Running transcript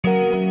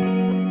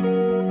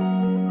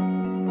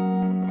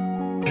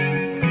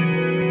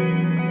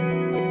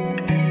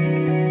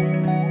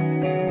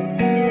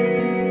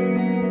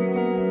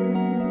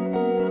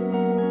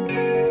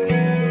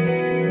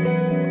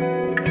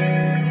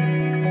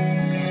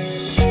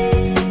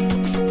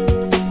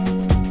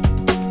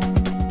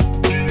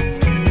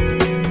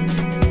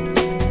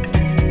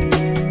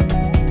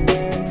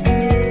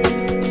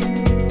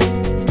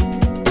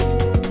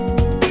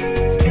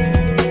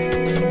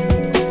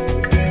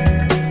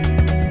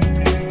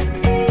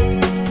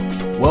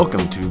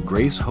Welcome to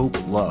Grace, Hope,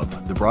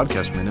 Love, the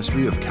broadcast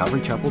ministry of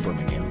Calvary Chapel,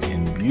 Birmingham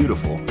in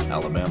beautiful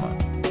Alabama.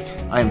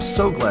 I am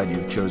so glad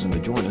you've chosen to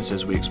join us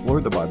as we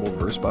explore the Bible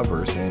verse by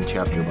verse and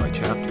chapter by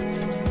chapter.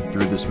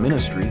 Through this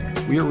ministry,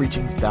 we are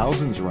reaching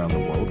thousands around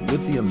the world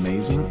with the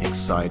amazing,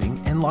 exciting,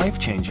 and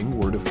life-changing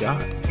Word of God.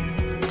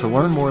 To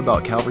learn more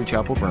about Calvary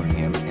Chapel,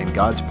 Birmingham and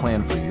God's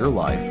plan for your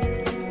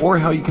life, or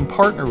how you can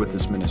partner with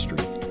this ministry,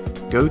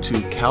 go to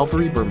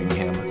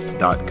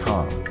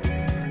calvarybirmingham.com.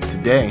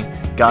 Today,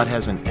 God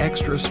has an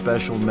extra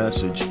special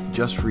message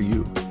just for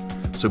you.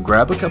 So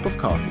grab a cup of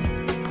coffee,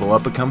 pull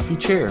up a comfy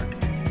chair,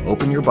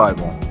 open your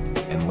Bible,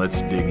 and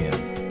let's dig in.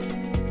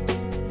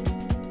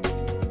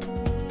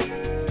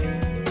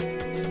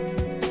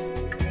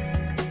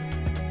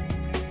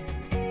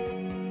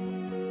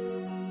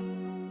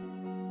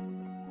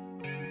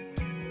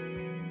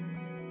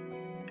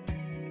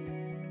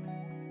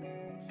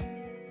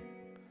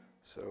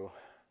 So,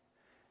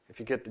 if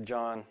you get to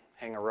John,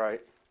 hang a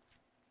right.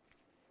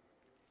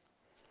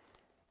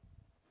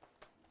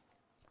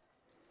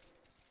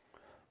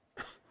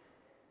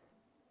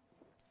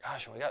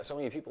 Gosh, we got so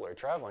many people that are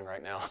traveling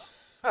right now.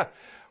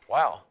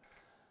 Wow.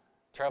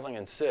 Traveling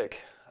and sick.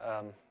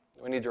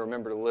 We need to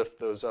remember to lift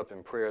those up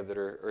in prayer that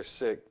are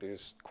sick.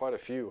 There's quite a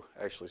few,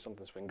 actually.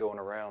 Something's been going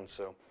around,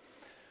 so.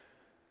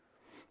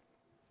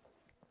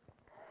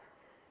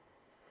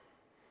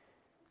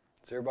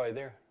 Is everybody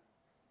there?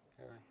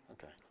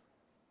 Okay.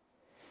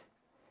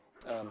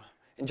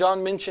 And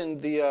John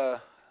mentioned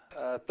the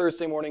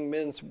Thursday morning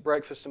men's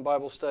breakfast and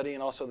Bible study,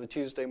 and also the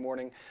Tuesday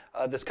morning.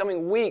 This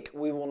coming week,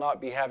 we will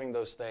not be having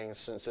those things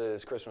since it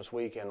is Christmas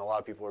week and a lot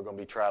of people are going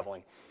to be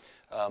traveling.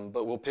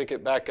 But we'll pick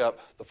it back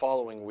up the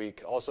following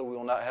week. Also, we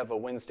will not have a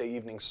Wednesday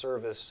evening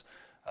service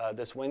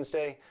this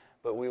Wednesday,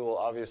 but we will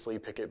obviously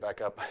pick it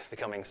back up the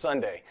coming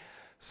Sunday.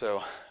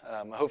 So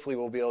hopefully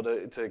we'll be able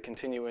to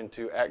continue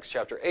into Acts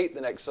chapter 8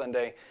 the next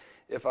Sunday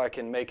if I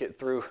can make it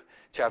through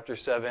chapter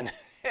 7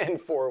 in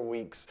 4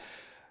 weeks.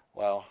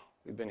 Wow.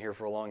 We've been here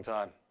for a long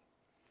time.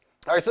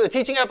 All right, so the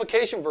teaching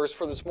application verse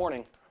for this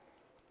morning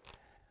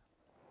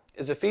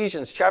is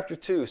Ephesians chapter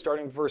 2,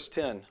 starting with verse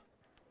 10.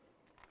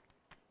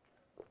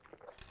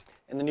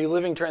 In the New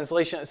Living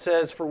Translation, it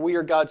says, "For we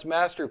are God's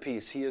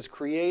masterpiece. He has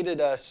created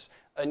us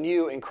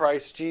anew in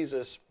Christ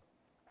Jesus,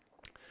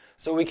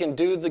 so we can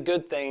do the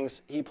good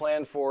things He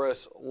planned for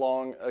us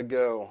long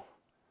ago."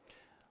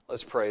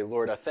 Let's pray.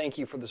 Lord, I thank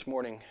You for this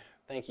morning.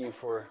 Thank You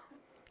for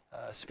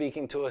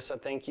speaking to us. I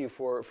thank You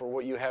for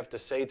what You have to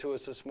say to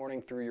us this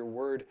morning through Your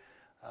Word.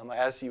 I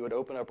ask You would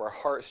open up our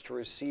hearts to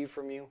receive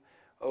from You.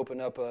 Open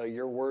up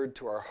Your Word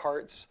to our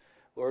hearts.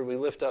 Lord, we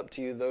lift up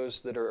to You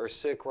those that are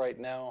sick right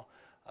now.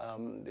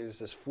 There's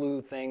this flu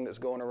thing that's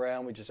going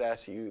around. We just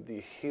ask You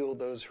to heal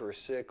those who are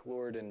sick,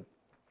 Lord. And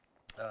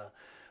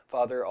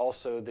Father,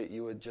 also that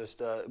You would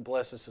just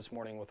bless us this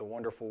morning with a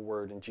wonderful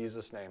word. In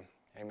Jesus' name,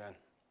 amen.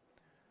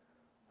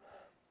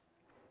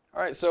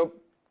 All right, so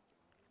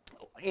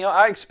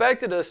I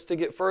expected us to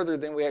get further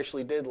than we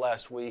actually did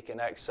last week in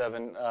Acts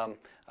 7.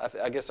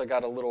 I guess I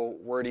got a little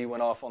wordy,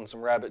 went off on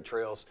some rabbit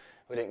trails.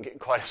 We didn't get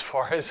quite as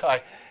far as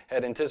I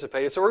had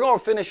anticipated. So we're going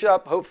to finish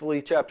up,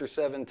 hopefully, chapter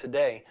 7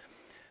 today.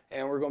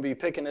 And we're going to be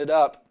picking it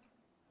up,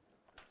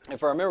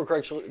 if I remember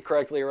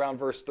correctly, around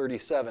verse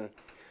 37.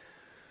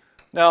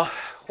 Now,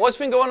 what's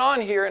been going on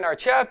here in our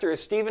chapter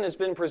is Stephen has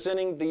been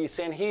presenting the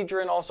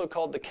Sanhedrin, also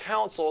called the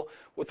council,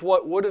 with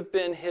what would have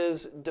been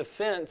his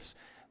defense,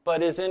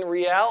 but is in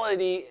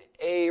reality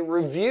a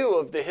review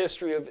of the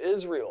history of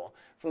Israel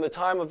from the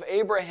time of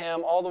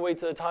Abraham all the way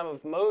to the time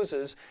of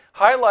Moses,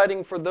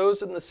 highlighting for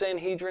those in the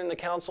Sanhedrin, the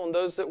council, and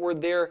those that were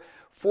there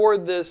for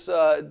this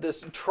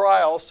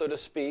trial, so to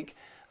speak,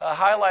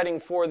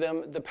 highlighting for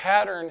them the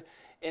pattern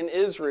in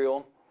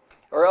Israel,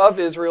 or of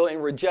Israel,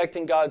 in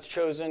rejecting God's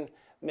chosen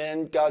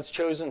men, God's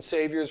chosen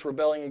saviors,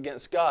 rebelling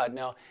against God.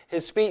 Now,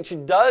 his speech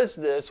does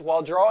this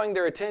while drawing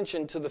their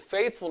attention to the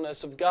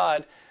faithfulness of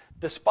God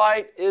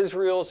despite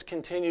Israel's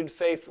continued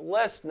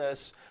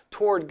faithlessness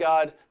toward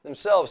God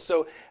themselves.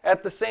 So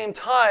at the same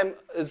time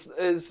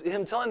as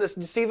him telling this,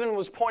 Stephen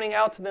was pointing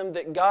out to them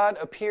that God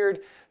appeared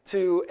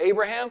to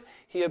Abraham,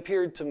 He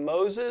appeared to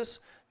Moses,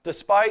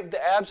 despite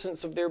the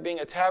absence of there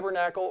being a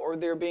tabernacle or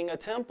there being a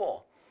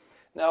temple.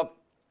 Now,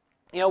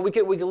 we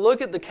could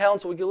look at the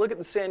council, we could look at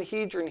the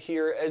Sanhedrin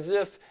here as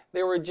if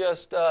they were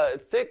just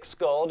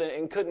thick-skulled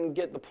and couldn't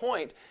get the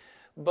point.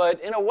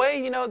 But in a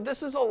way,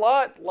 this is a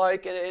lot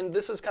like, and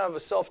this is kind of a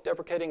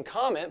self-deprecating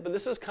comment, but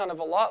this is kind of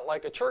a lot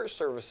like a church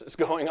service that's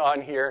going on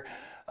here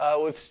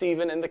with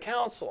Stephen and the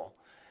council.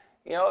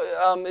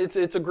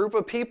 It's a group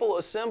of people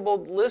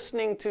assembled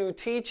listening to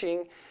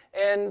teaching,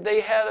 and they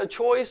had a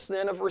choice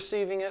then of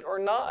receiving it or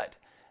not.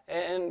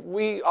 And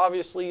we,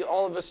 obviously,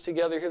 all of us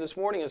together here this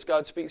morning, as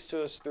God speaks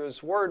to us through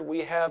His Word, we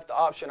have the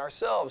option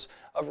ourselves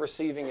of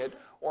receiving it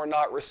or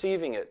not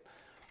receiving it.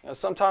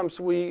 Sometimes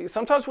we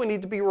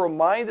need to be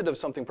reminded of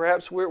something.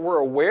 Perhaps we're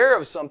aware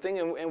of something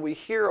and we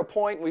hear a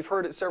point, we've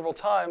heard it several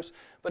times,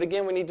 but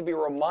again, we need to be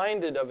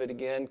reminded of it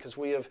again because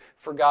we have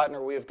forgotten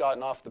or we have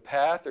gotten off the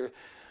path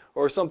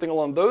or something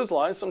along those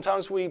lines.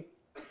 Sometimes we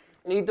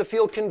need to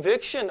feel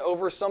conviction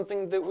over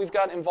something that we've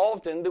got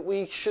involved in that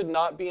we should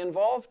not be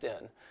involved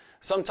in.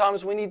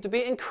 Sometimes we need to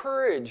be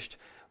encouraged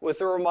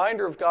with a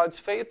reminder of God's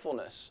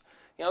faithfulness.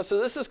 So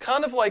this is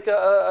kind of like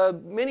a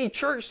mini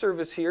church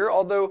service here,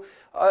 although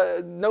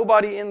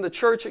nobody in the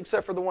church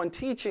except for the one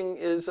teaching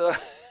is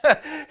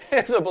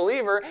is a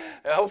believer.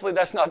 Hopefully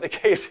that's not the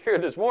case here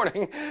this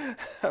morning.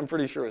 I'm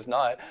pretty sure it's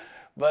not.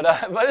 But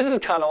this is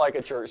kind of like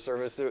a church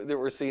service that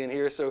we're seeing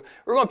here. So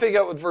we're going to pick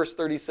up with verse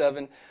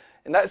 37.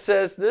 And that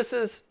says, "This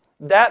is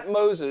that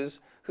Moses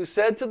who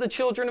said to the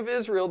children of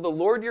Israel, 'The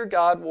Lord your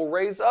God will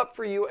raise up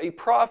for you a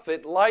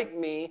prophet like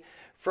me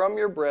from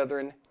your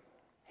brethren.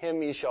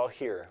 Him ye shall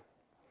hear.'"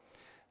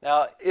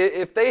 Now,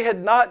 if they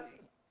had not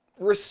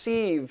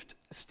received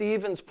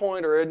Stephen's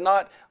point or had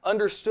not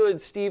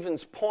understood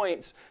Stephen's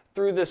points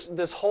through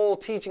this whole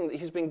teaching that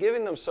he's been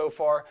giving them so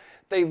far,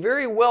 they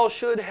very well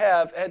should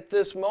have at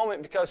this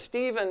moment, because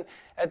Stephen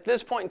at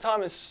this point in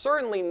time is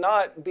certainly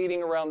not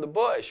beating around the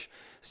bush.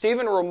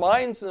 Stephen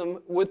reminds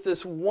them with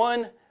this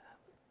one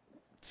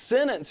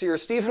sentence here,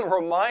 Stephen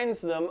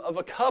reminds them of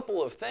a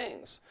couple of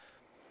things.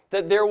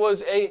 That there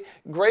was a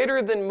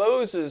greater than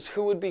Moses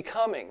who would be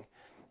coming.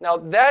 Now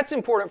that's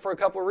important for a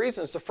couple of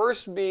reasons. The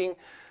first being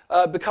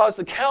because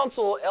the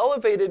council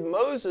elevated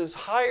Moses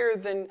higher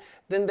than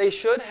they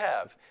should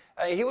have.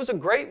 He was a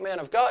great man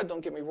of God,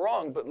 don't get me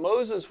wrong, but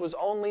Moses was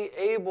only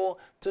able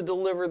to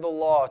deliver the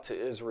law to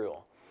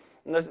Israel.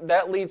 And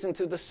that leads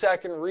into the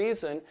second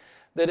reason,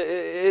 that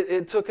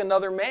it took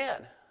another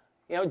man,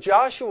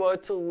 Joshua,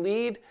 to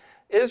lead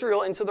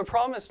Israel into the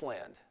promised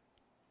land.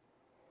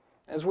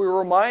 As we were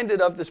reminded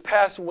of this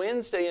past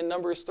Wednesday in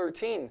Numbers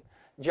 13,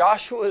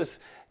 Joshua's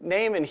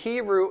name in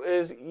Hebrew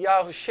is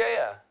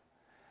Yahushua.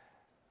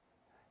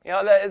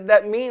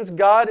 That means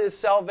God is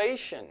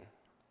salvation.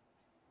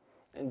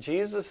 And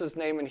Jesus'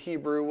 name in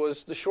Hebrew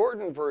was the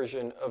shortened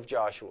version of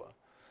Joshua.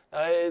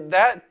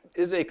 That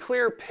is a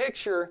clear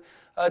picture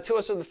to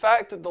us of the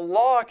fact that the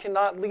law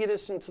cannot lead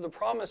us into the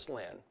promised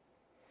land.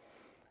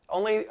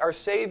 Only our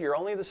Savior,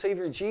 only the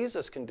Savior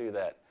Jesus can do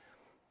that.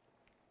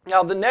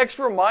 Now, the next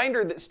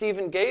reminder that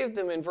Stephen gave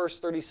them in verse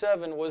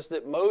 37 was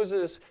that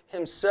Moses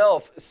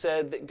himself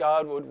said that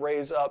God would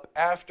raise up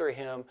after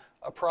him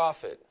a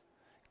prophet,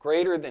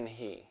 greater than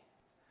he.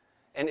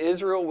 And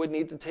Israel would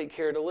need to take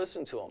care to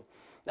listen to him.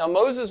 Now,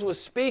 Moses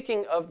was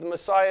speaking of the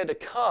Messiah to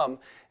come,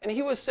 and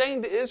he was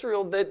saying to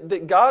Israel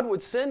that God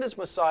would send his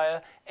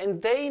Messiah,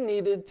 and they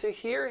needed to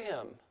hear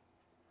him.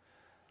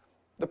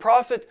 The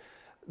prophet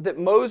that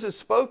Moses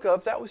spoke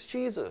of, that was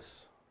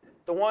Jesus,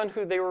 the one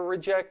who they were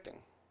rejecting.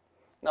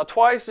 Now,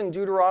 twice in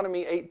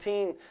Deuteronomy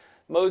 18,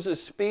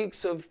 Moses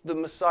speaks of the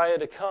Messiah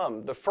to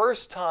come. The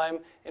first time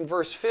in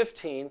verse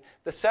 15,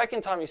 the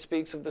second time he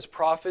speaks of this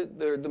prophet,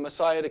 the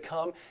Messiah to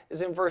come,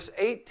 is in verse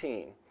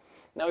 18.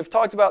 Now, we've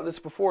talked about this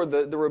before,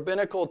 the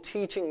rabbinical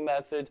teaching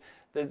method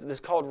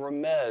that's called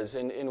remez,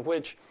 in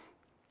which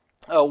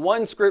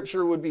one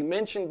scripture would be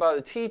mentioned by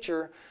the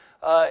teacher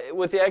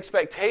with the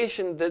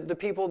expectation that the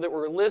people that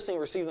were listening,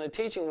 receiving the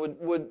teaching,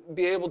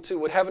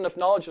 would have enough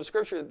knowledge of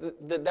Scripture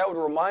that would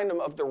remind them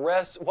of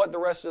what the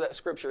rest of that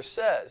Scripture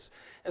says.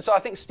 And so I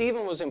think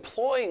Stephen was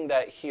employing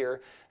that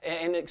here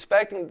and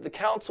expecting that the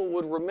council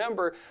would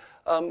remember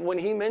when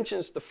he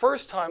mentions the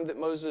first time that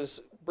Moses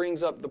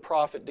brings up the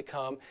prophet to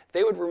come,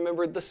 they would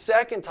remember the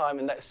second time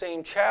in that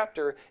same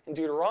chapter in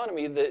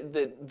Deuteronomy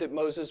that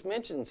Moses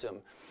mentions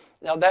him.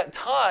 Now that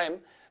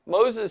time,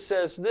 Moses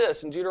says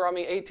this in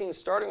Deuteronomy 18,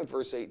 starting with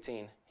verse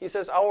 18. He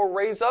says, "I will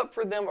raise up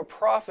for them a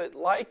prophet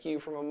like you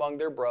from among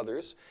their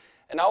brothers,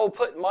 and I will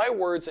put my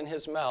words in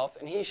his mouth,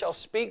 and he shall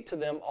speak to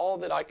them all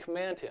that I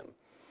command him.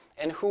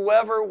 And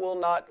whoever will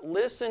not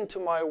listen to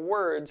my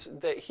words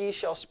that he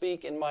shall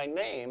speak in my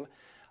name,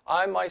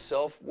 I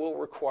myself will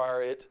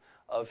require it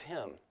of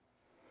him."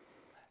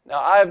 Now,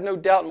 I have no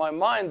doubt in my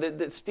mind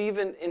that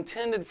Stephen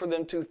intended for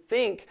them to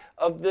think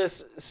of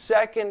this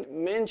second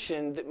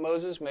mention that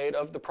Moses made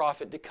of the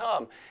prophet to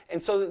come.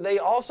 And so that they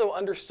also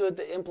understood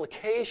the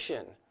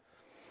implication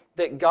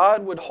that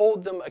God would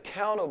hold them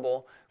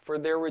accountable for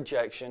their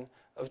rejection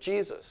of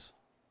Jesus.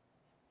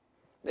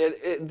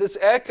 This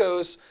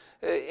echoes,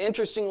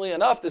 interestingly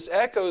enough, this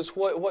echoes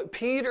what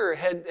Peter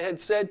had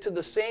said to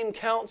the same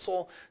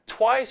council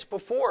twice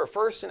before,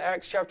 first in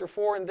Acts chapter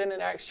 4 and then in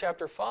Acts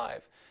chapter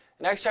 5.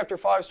 In Acts chapter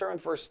 5, starting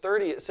with verse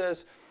 30, it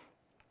says,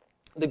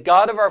 "The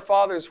God of our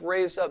fathers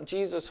raised up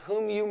Jesus,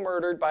 whom you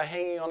murdered by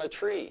hanging on a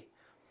tree.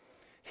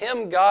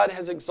 Him God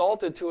has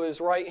exalted to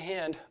his right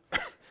hand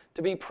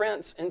to be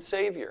Prince and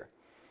Savior,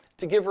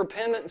 to give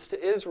repentance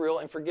to Israel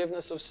and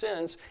forgiveness of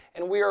sins,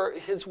 and we are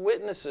his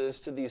witnesses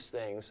to these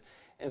things.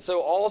 And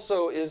so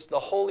also is the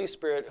Holy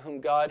Spirit,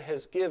 whom God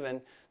has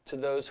given to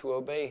those who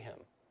obey him."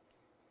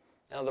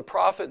 Now the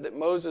prophet that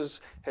Moses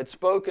had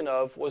spoken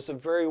of was the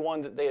very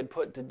one that they had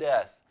put to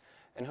death,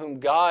 and whom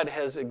God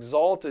has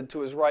exalted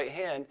to his right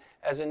hand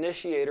as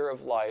initiator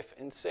of life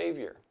and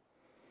Savior.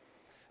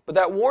 But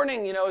that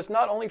warning, is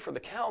not only for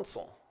the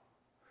council.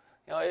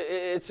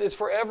 It's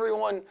for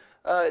everyone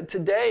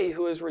today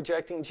who is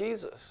rejecting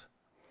Jesus.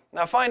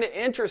 Now, I find it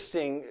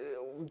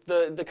interesting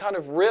the kind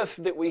of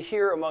rift that we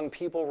hear among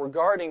people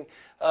regarding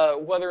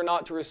whether or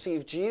not to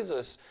receive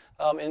Jesus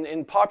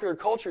in popular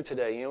culture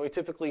today. We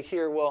typically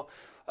hear, well,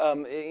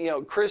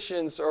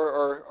 Christians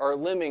are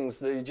lemmings.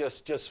 They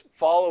just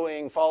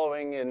following,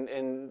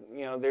 and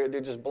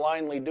they're just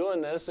blindly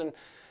doing this, and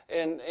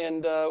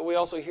we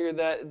also hear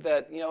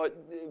that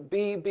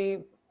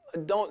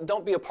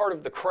don't be a part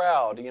of the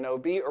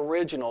crowd. Be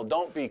original.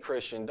 Don't be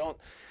Christian. Don't.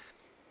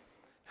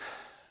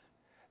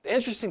 The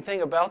interesting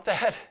thing about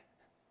that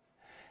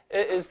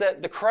is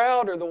that the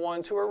crowd are the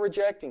ones who are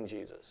rejecting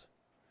Jesus.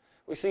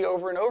 We see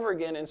over and over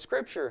again in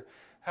Scripture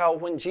how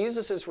when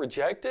Jesus is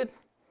rejected,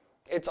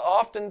 it's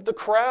often the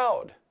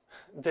crowd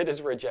that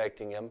is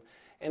rejecting him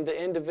and the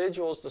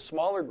individuals, the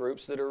smaller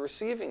groups that are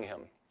receiving him.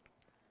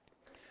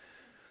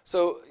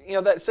 So,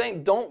 that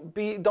saying, don't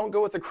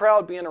go with the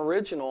crowd, being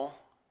original,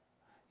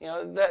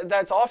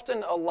 that's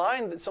often a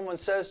line that someone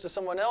says to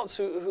someone else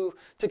who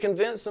to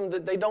convince them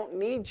that they don't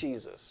need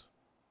Jesus.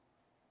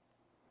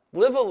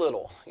 Live a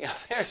little.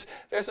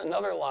 There's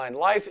another line.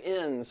 Life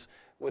ends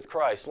with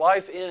Christ.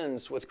 Life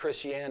ends with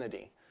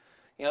Christianity.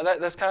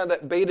 That's kind of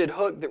that baited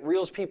hook that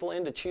reels people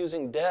into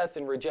choosing death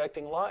and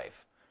rejecting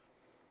life.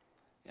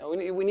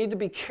 We need to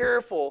be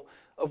careful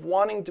of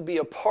wanting to be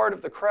a part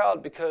of the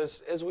crowd,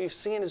 because as we've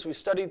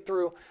studied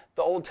through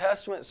the Old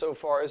Testament so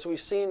far, as we've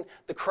seen,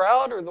 the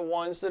crowd are the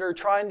ones that are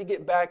trying to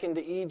get back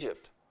into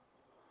Egypt.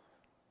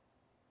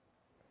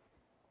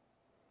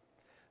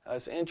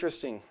 It's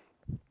interesting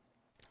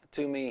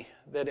to me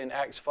that in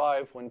Acts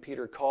 5, when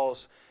Peter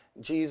calls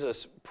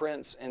Jesus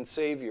Prince and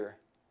Savior,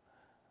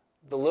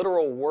 the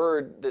literal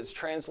word that's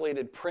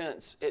translated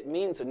Prince, it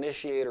means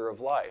initiator of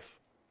life.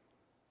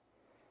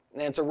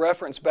 And it's a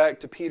reference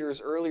back to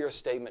Peter's earlier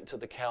statement to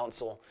the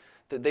council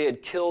that they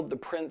had killed the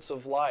Prince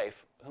of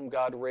Life, whom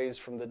God raised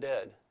from the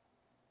dead.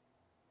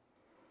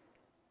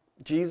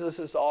 Jesus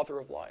is the author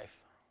of life.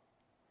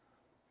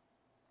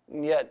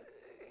 And yet,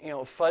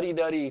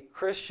 fuddy-duddy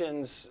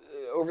Christians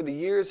over the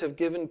years have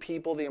given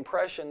people the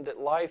impression that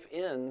life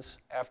ends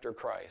after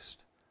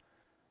Christ.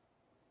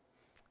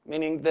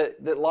 Meaning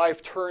that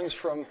life turns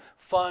from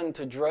fun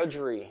to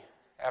drudgery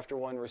after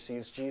one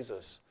receives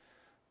Jesus.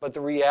 But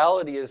the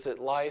reality is that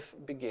life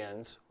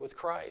begins with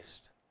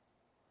Christ.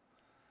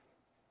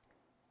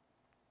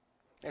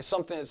 There's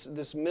something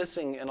that's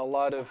missing in a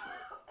lot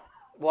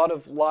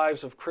of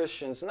lives of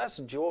Christians, and that's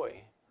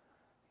joy.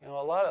 A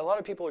lot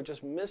of people are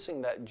just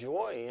missing that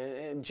joy.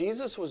 And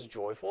Jesus was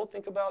joyful.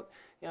 Think about,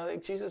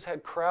 Jesus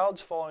had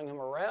crowds following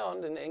him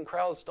around, and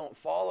crowds don't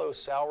follow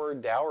sour,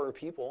 dour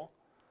people.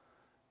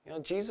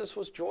 Jesus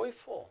was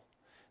joyful.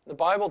 The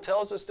Bible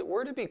tells us that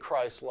we're to be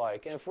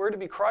Christ-like, and if we're to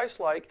be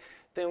Christ-like,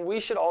 then we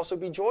should also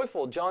be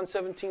joyful. John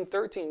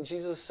 17:13,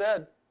 Jesus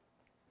said,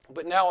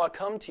 "But now I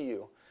come to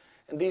you,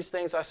 and these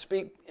things I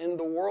speak in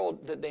the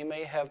world, that they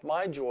may have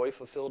my joy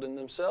fulfilled in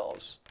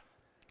themselves."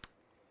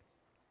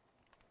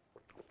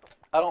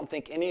 I don't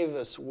think any of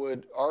us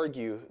would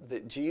argue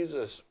that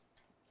Jesus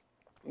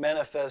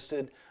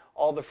manifested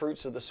all the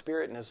fruits of the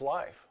Spirit in his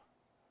life.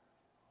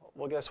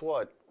 Well, guess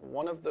what?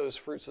 One of those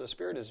fruits of the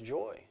Spirit is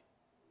joy.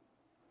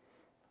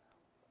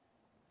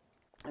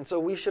 And so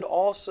we should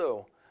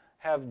also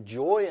have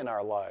joy in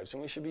our lives,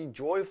 and we should be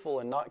joyful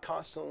and not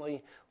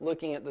constantly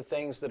looking at the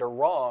things that are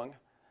wrong,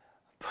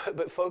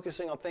 but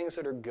focusing on things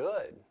that are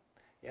good,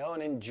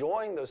 and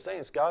enjoying those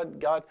things.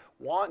 God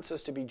wants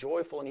us to be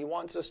joyful, and he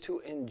wants us to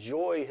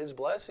enjoy his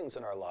blessings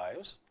in our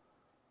lives.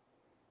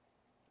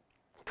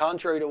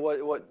 Contrary to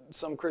what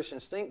some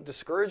Christians think,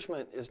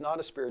 discouragement is not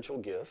a spiritual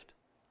gift,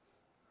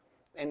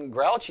 and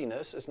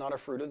grouchiness is not a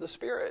fruit of the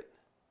Spirit.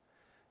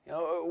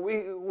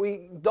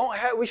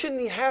 We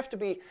shouldn't have to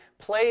be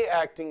play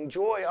acting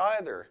joy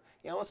either.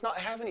 Let's not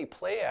have any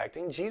play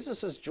acting.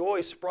 Jesus' joy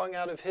sprung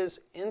out of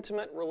his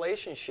intimate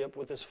relationship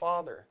with his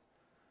Father,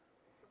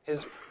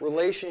 his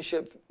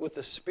relationship with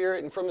the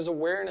Spirit, and from his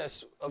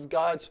awareness of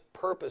God's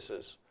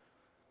purposes.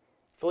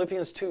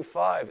 Philippians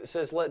 2:5, it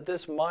says, "Let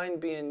this mind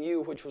be in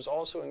you, which was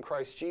also in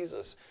Christ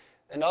Jesus."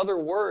 In other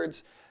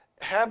words,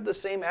 have the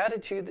same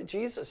attitude that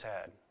Jesus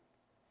had.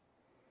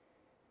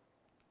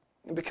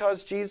 And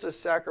because Jesus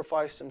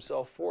sacrificed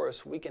himself for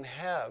us, we can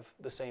have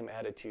the same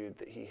attitude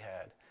that he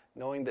had,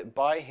 knowing that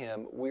by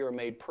him we are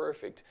made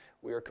perfect,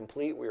 we are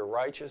complete, we are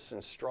righteous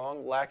and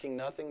strong, lacking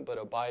nothing but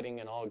abiding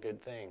in all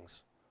good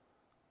things.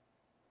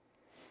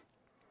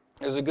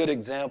 There's a good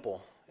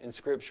example in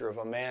Scripture of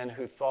a man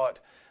who thought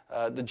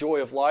the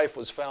joy of life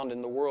was found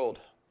in the world.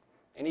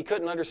 And he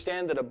couldn't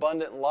understand that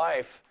abundant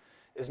life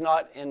is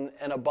not in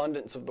an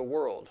abundance of the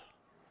world.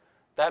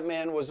 That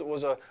man was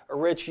a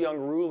rich young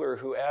ruler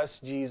who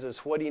asked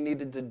Jesus what he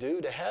needed to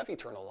do to have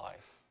eternal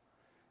life.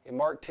 In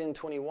Mark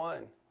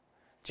 10:21,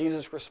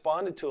 Jesus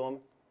responded to him.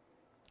 It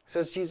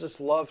says Jesus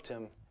loved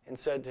him and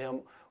said to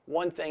him,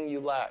 "One thing you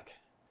lack.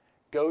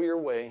 Go your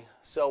way,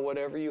 sell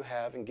whatever you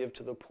have, and give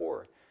to the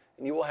poor,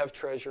 and you will have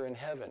treasure in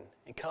heaven.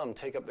 And come,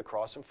 take up the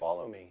cross and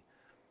follow me."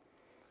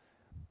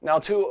 Now,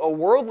 to a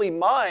worldly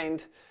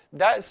mind,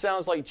 that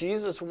sounds like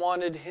Jesus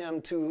wanted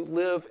him to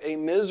live a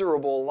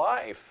miserable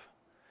life.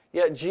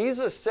 Yet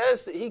Jesus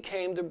says that he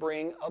came to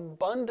bring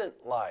abundant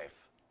life.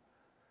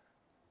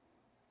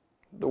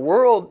 The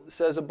world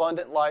says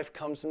abundant life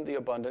comes in the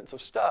abundance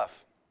of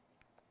stuff.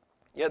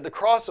 Yet the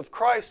cross of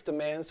Christ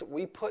demands that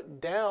we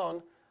put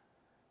down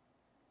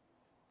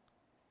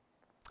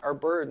our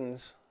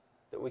burdens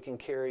that we can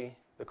carry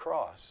the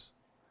cross.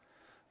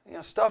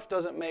 Stuff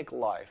doesn't make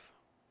life.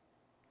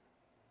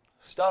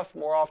 Stuff,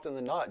 more often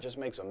than not, just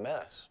makes a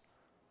mess.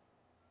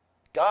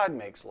 God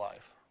makes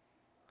life.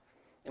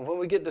 And when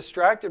we get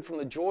distracted from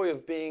the joy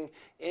of being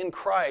in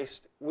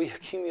Christ, we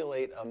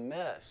accumulate a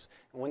mess.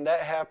 And when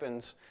that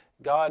happens,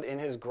 God, in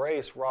His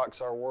grace,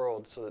 rocks our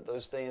world so that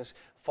those things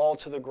fall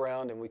to the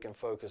ground and we can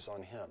focus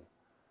on Him.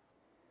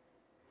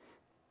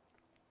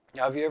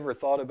 Now, have you ever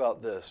thought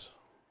about this?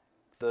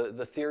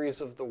 The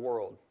theories of the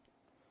world.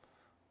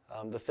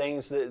 The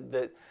things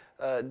that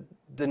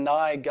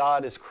deny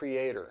God as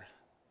creator.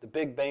 The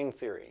Big Bang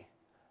Theory.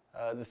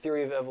 The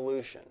theory of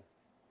evolution.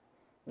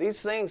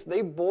 These things,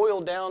 they boil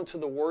down to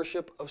the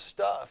worship of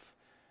stuff.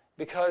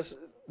 Because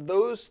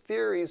those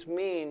theories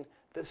mean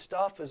that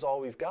stuff is all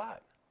we've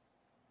got.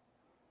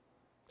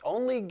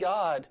 Only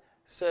God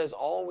says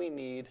all we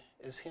need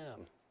is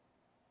Him.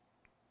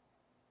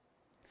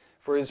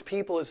 For His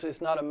people,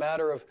 it's not a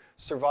matter of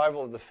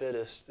survival of the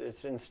fittest.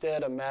 It's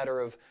instead a matter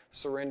of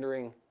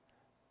surrendering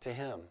to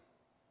Him.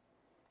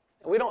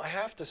 And we don't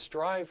have to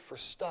strive for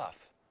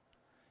stuff.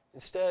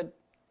 Instead,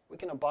 we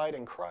can abide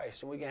in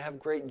Christ, and we can have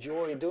great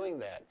joy doing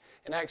that.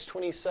 In Acts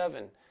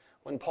 27,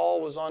 when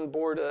Paul was on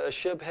board a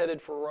ship headed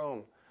for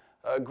Rome,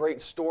 a great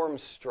storm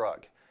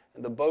struck.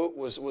 And the boat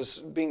was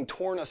being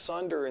torn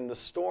asunder in the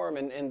storm,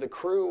 and the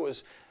crew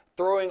was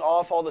throwing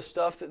off all the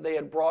stuff that they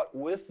had brought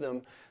with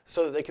them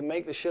so that they could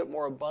make the ship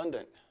more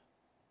abundant.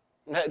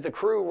 And the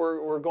crew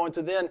were going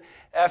to then,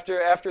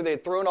 after they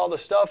had thrown all the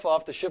stuff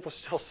off, the ship was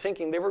still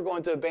sinking. They were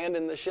going to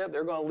abandon the ship. They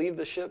were going to leave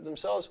the ship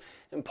themselves.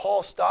 And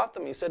Paul stopped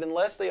them. He said,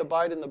 unless they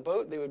abide in the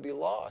boat, they would be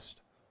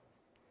lost.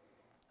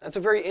 That's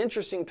a very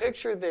interesting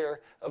picture there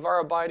of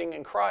our abiding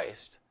in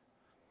Christ.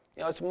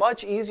 It's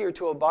much easier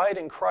to abide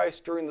in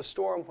Christ during the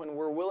storm when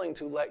we're willing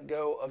to let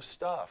go of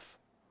stuff.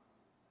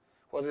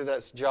 Whether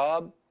that's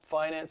job,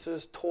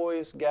 finances,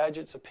 toys,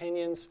 gadgets,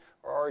 opinions,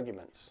 or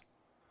arguments.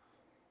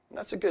 And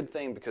that's a good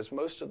thing because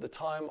most of the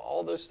time,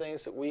 all those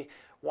things that we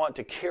want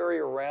to carry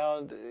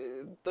around,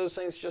 those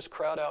things just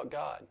crowd out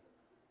God.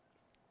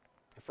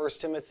 1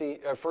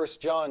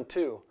 John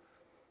 2,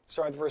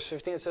 starting with verse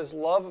 15, it says,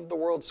 love of the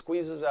world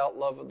squeezes out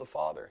love of the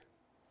Father.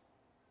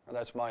 Well,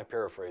 that's my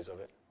paraphrase of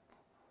it.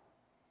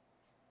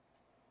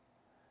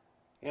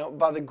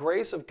 By the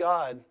grace of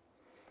God,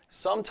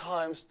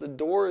 sometimes the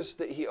doors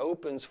that He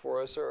opens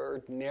for us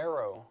are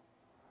narrow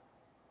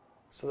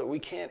so that we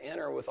can't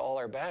enter with all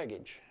our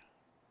baggage.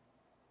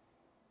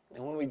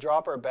 And when we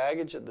drop our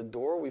baggage at the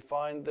door, we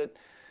find that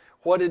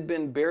what had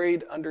been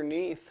buried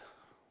underneath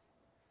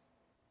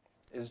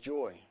is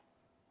joy.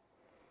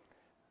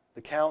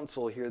 The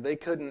council here, they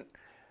couldn't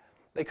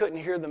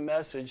hear the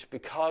message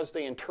because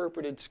they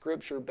interpreted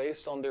Scripture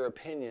based on their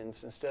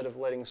opinions instead of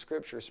letting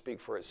Scripture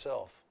speak for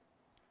itself.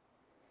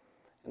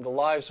 In the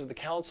lives of the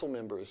council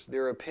members,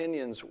 their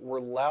opinions were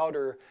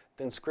louder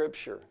than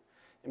Scripture.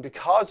 And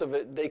because of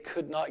it, they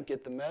could not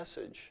get the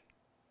message.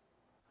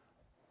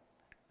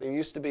 There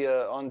used to be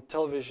on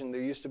television, there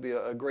used to be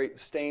a great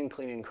stain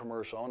cleaning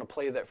commercial. I want to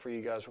play that for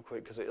you guys real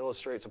quick because it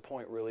illustrates a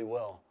point really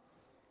well.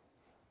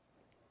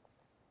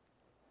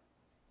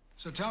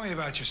 So tell me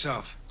about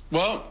yourself.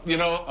 Well, I'm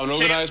an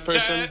organized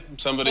person,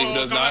 somebody who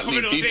does not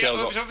leave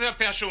details out.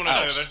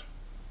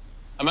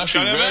 I'm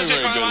actually very,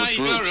 very good with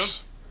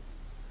groups.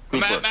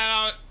 Group work.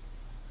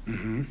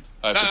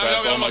 I've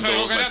surpassed all my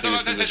goals in my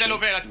previous position,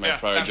 my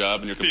prior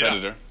job, and your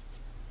competitor.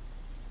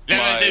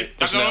 My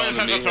personnel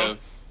under me have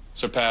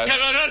surpassed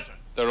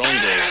their own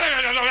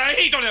goals.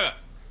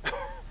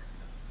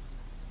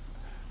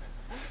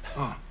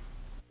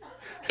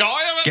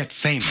 Get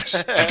famous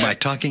at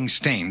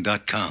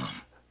mytalkingstain.com.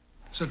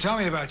 So tell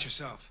me about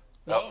yourself.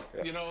 Well,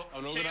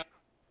 I'm organized.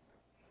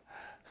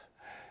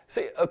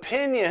 See,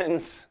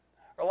 opinions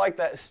are like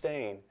that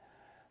stain.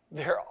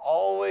 They're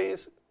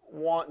always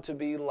want to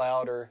be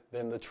louder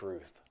than the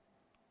truth.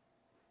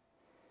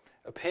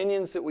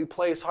 Opinions that we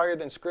place higher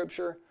than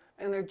Scripture,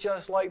 and they're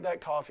just like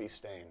that coffee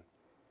stain.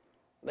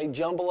 They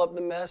jumble up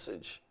the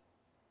message.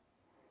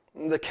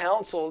 And the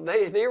council,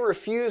 they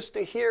refused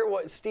to hear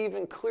what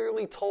Stephen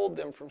clearly told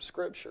them from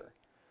Scripture,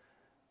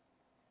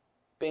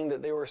 being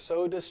that they were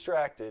so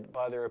distracted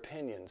by their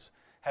opinions,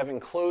 having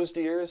closed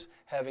ears,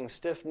 having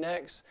stiff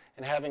necks,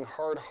 and having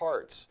hard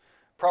hearts.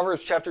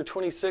 Proverbs chapter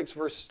 26,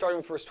 starting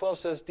with verse 12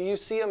 says, do you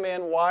see a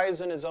man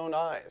wise in his own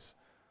eyes?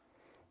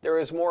 There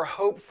is more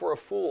hope for a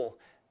fool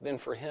than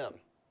for him.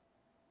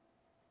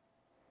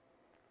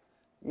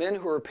 Men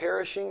who are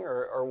perishing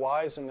are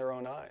wise in their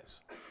own eyes.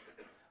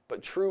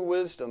 But true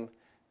wisdom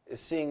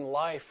is seeing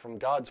life from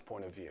God's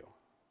point of view.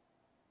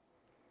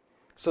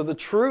 So the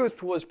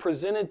truth was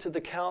presented to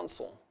the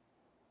council,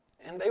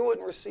 and they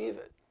wouldn't receive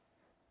it.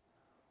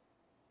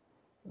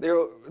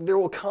 There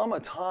will come a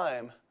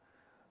time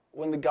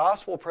when the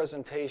gospel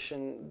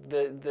presentation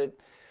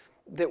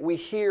that we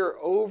hear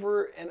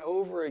over and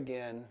over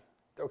again,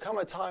 there will come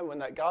a time when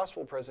that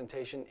gospel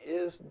presentation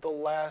is the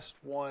last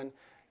one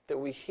that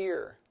we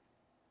hear.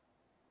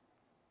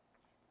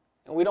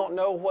 And we don't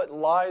know what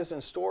lies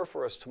in store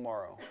for us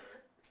tomorrow.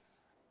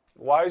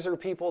 Wiser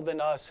people than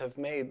us have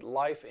made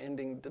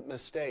life-ending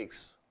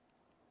mistakes.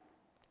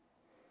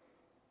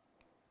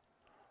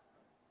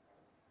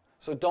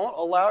 So don't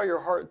allow your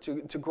heart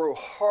to grow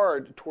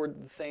hard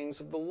toward the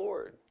things of the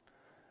Lord.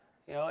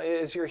 You know,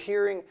 as you're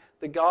hearing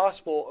the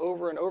gospel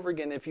over and over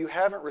again, if you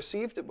haven't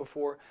received it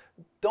before,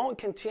 don't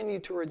continue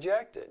to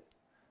reject it.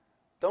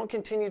 Don't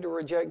continue to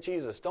reject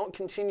Jesus. Don't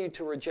continue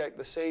to reject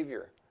the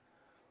Savior.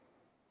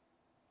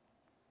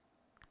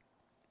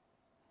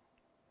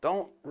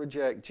 Don't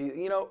reject Jesus.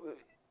 You know,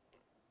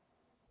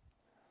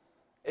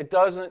 it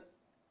doesn't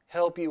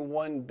help you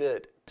one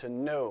bit to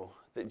know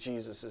that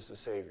Jesus is the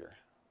Savior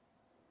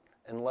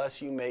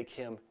unless you make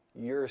Him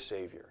your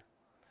Savior.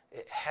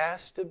 It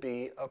has to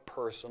be a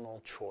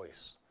personal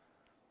choice.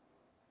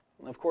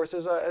 And of course,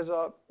 as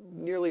I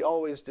nearly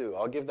always do,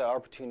 I'll give that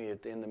opportunity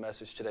at the end of the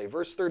message today.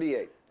 Verse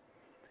 38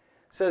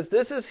 says,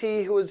 "This is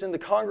he who was in the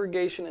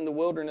congregation in the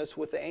wilderness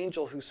with the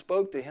angel who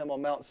spoke to him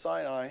on Mount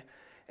Sinai,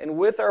 and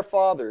with our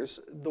fathers,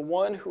 the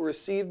one who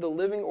received the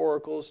living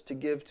oracles to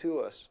give to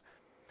us,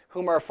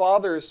 whom our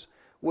fathers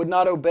would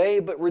not obey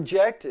but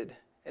rejected,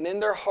 and in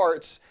their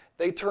hearts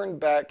they turned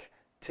back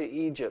to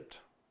Egypt,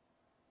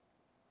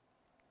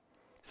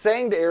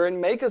 saying to Aaron,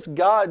 'Make us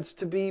gods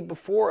to be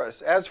before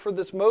us. As for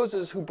this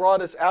Moses who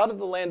brought us out of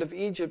the land of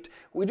Egypt,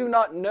 we do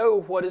not know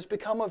what has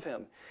become of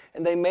him.'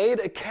 And they made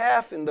a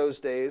calf in those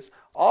days,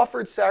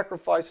 offered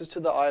sacrifices to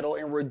the idol,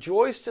 and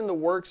rejoiced in the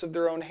works of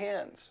their own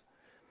hands.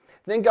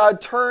 Then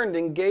God turned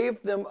and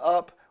gave them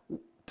up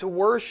to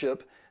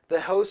worship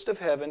the host of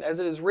heaven, as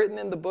it is written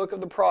in the book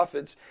of the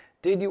prophets,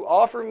 'Did you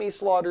offer me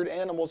slaughtered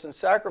animals and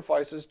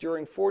sacrifices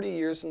during 40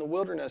 years in the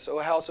wilderness, O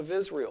house of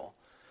Israel?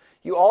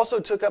 You also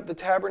took up the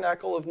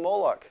tabernacle of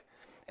Moloch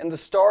and the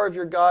star of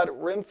your god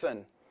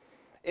Remphan,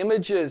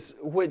 images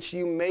which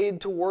you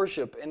made to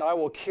worship, and I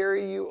will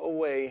carry you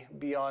away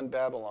beyond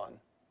Babylon.'"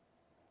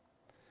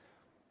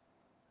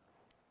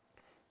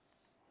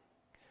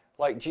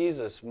 Like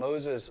Jesus,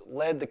 Moses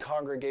led the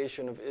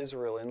congregation of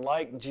Israel. And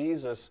like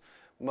Jesus,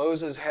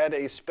 Moses had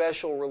a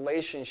special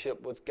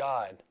relationship with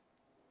God.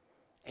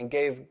 And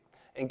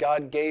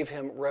God gave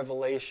him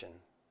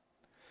revelation.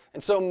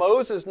 And so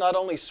Moses not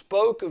only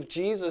spoke of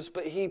Jesus,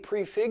 but he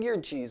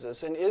prefigured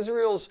Jesus. And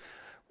Israel's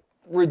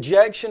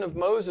rejection of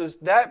Moses,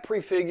 that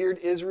prefigured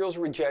Israel's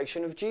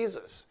rejection of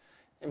Jesus.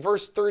 In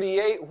verse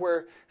 38,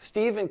 where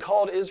Stephen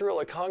called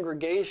Israel a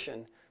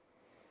congregation,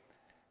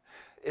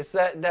 it's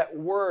that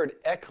word,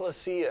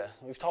 ekklesia.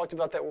 We've talked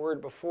about that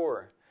word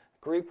before.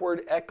 Greek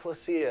word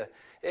ekklesia.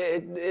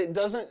 It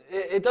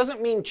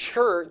doesn't mean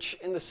church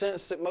in the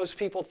sense that most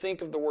people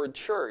think of the word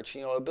church.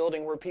 You know, a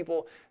building where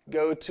people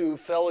go to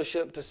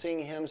fellowship, to sing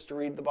hymns, to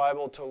read the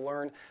Bible, to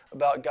learn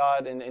about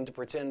God, and to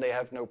pretend they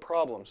have no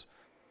problems.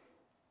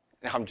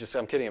 Now, I'm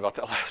kidding about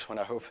that last one.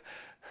 I hope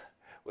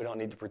we don't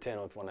need to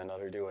pretend with one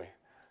another, do we?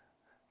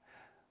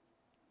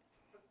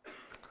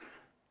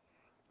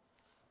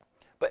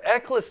 But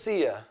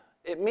ekklesia,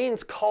 it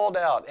means called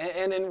out.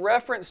 And in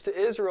reference to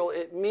Israel,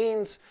 it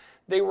means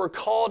they were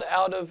called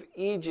out of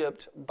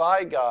Egypt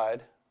by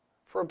God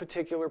for a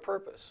particular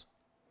purpose.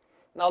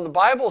 Now, the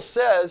Bible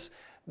says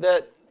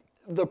that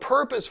the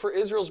purpose for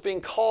Israel's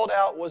being called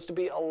out was to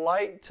be a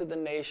light to the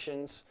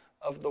nations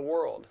of the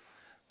world.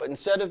 But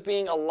instead of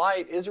being a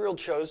light, Israel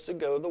chose to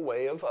go the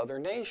way of other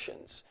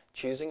nations,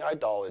 choosing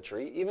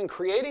idolatry, even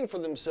creating for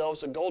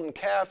themselves a golden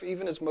calf,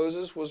 even as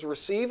Moses was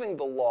receiving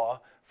the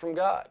law from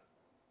God.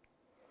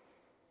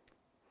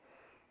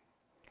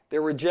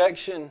 Their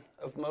rejection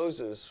of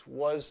Moses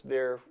was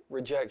their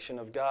rejection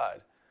of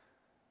God,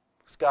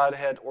 because God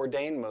had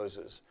ordained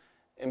Moses.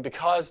 And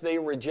because they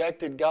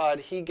rejected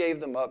God, He gave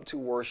them up to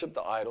worship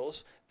the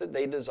idols that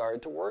they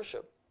desired to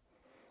worship.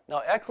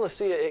 Now,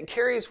 ekklesia, it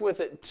carries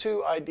with it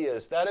two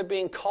ideas, that of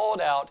being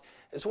called out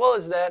as well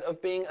as that of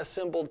being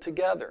assembled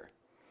together.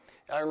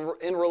 Now,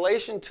 in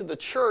relation to the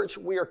church,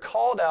 we are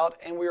called out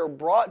and we are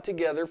brought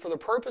together for the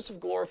purpose of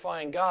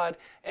glorifying God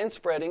and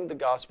spreading the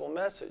gospel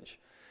message.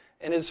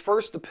 In his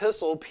first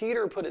epistle,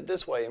 Peter put it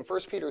this way in 1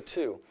 Peter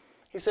 2.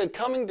 He said,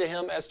 "Coming to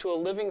him as to a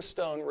living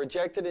stone,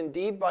 rejected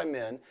indeed by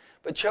men,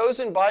 but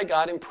chosen by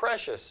God and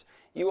precious,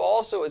 you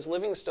also as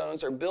living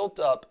stones are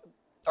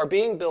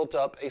being built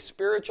up a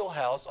spiritual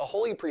house, a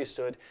holy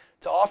priesthood,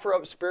 to offer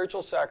up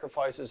spiritual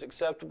sacrifices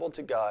acceptable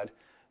to God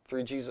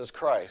through Jesus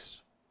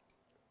Christ."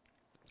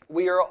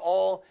 We are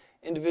all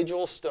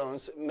individual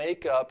stones that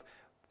make up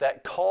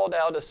that called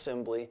out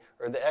assembly,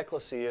 or the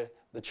ekklesia,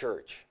 the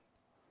church.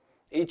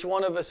 Each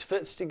one of us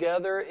fits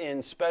together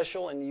in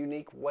special and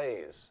unique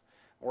ways.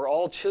 We're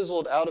all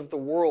chiseled out of the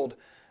world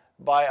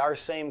by our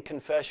same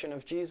confession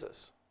of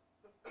Jesus.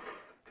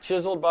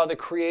 Chiseled by the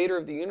Creator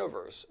of the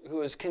universe,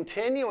 who is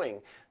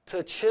continuing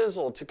to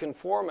chisel, to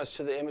conform us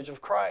to the image of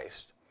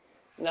Christ.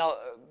 Now,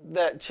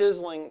 that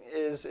chiseling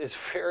is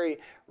very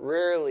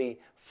rarely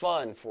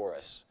fun for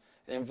us.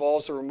 It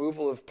involves the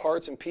removal of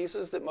parts and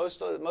pieces that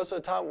most of the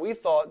time we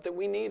thought that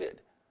we needed.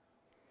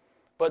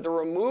 But the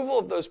removal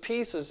of those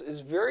pieces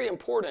is very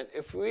important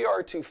if we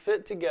are to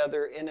fit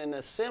together in an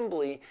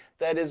assembly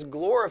that is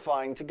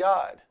glorifying to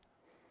God.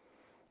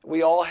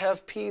 We all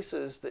have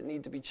pieces that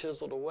need to be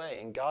chiseled away,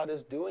 and God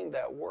is doing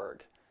that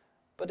work.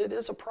 But it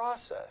is a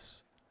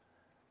process.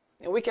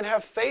 And we can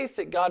have faith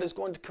that God is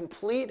going to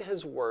complete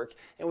His work,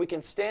 and we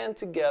can stand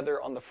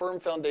together on the firm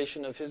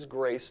foundation of His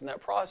grace in that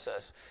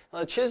process. Now,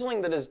 the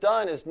chiseling that is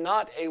done is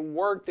not a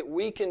work that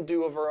we can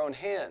do of our own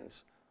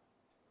hands.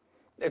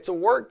 It's a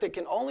work that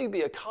can only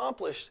be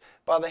accomplished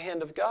by the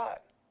hand of God.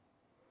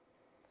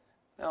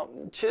 Now,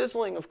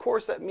 chiseling, of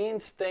course, that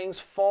means things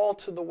fall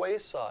to the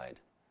wayside.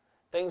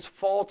 Things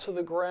fall to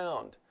the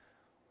ground.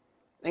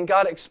 And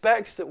God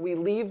expects that we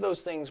leave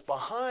those things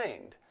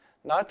behind,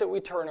 not that we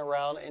turn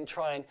around and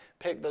try and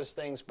pick those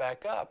things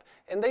back up.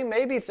 And they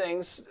may be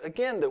things,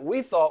 again, that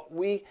we thought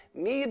we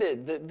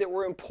needed, that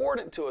were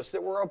important to us,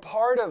 that were a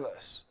part of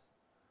us.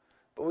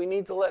 But we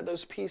need to let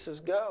those pieces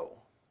go.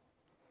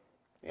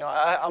 You know,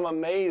 I'm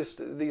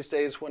amazed these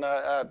days when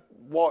I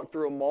walk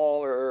through a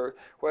mall or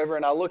wherever,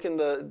 and I look in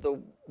the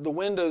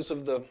windows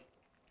of the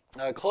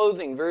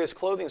various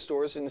clothing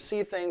stores, and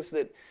see things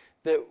that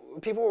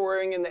people were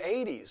wearing in the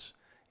 80s.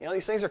 You know,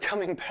 these things are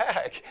coming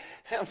back.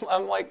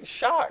 I'm like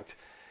shocked.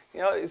 You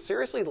know,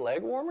 seriously,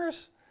 leg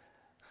warmers?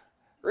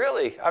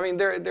 Really? I mean,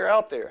 they're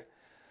out there.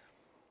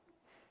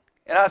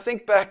 And I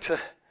think back to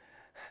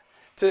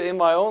in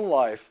my own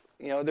life.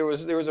 You know, there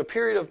was a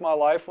period of my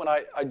life when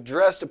I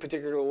dressed a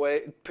particular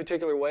way,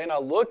 and I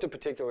looked a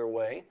particular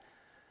way.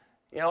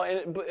 You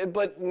know,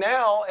 but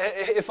now,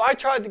 if I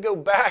tried to go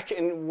back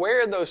and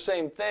wear those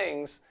same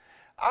things,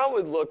 I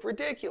would look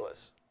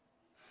ridiculous.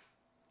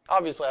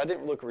 Obviously, I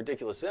didn't look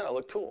ridiculous then. I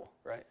looked cool,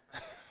 right?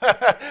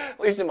 At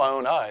least in my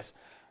own eyes.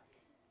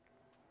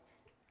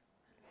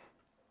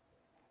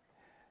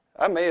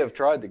 I may have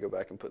tried to go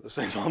back and put those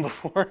things on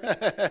before.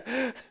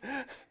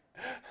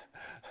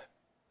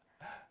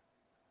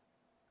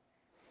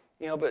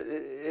 You know, but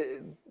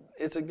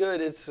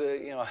it's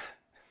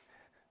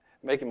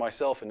making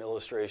myself an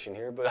illustration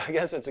here, but I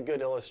guess it's a good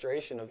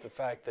illustration of the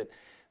fact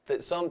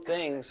that some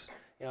things,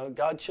 you know,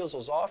 God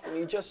chisels off,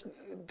 and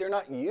they're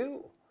not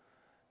you.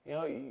 You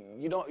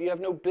know, you have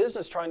no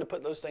business trying to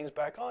put those things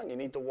back on. You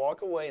need to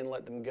walk away and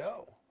let them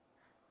go.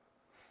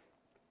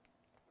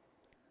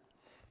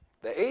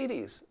 The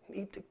 80s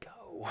need to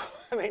go.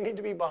 They need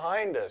to be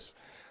behind us.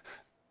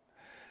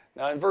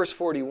 Now, in verse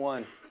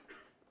 41,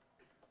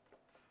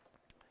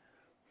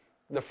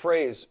 the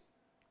phrase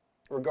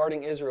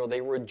regarding Israel, they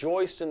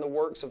rejoiced in the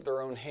works of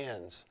their own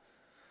hands.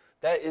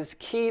 That is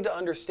key to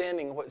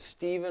understanding what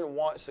Stephen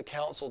wants the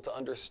council to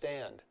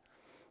understand.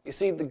 You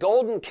see, the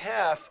golden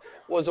calf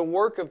was a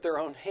work of their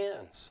own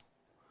hands,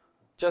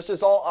 just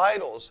as all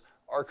idols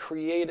are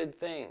created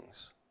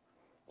things.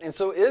 And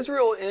so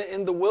Israel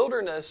in the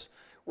wilderness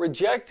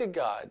rejected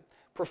God,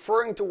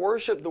 preferring to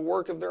worship the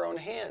work of their own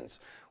hands.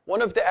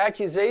 One of the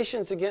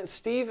accusations against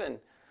Stephen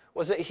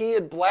was that he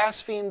had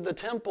blasphemed the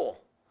temple.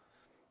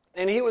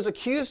 And he was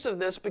accused of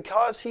this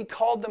because he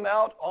called them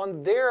out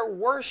on their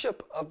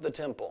worship of the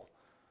temple.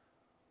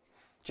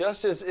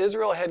 Just as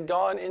Israel had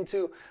gone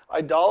into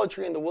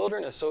idolatry in the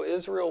wilderness, so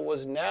Israel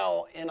was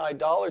now in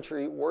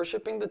idolatry,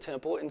 worshiping the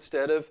temple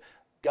instead of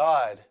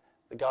God,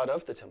 the God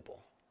of the temple.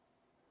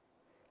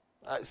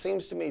 It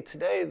seems to me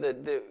today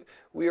that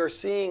we are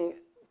seeing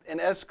an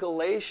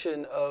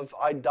escalation of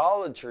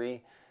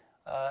idolatry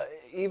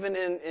even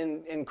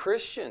in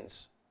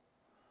Christians.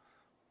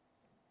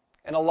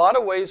 In a lot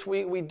of ways,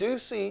 we do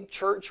see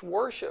church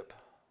worship.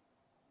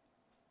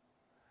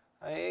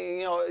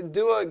 You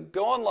know,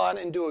 go online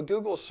and do a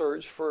Google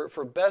search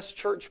for best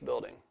church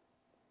building.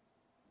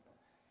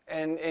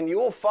 And you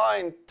will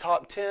find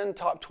top 10,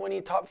 top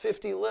 20, top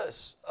 50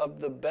 lists of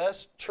the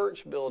best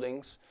church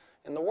buildings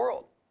in the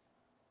world.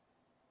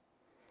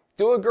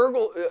 Do a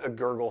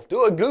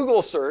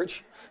Google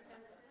search.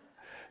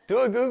 Do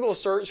a Google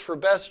search for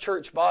best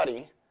church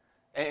body.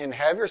 And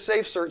have your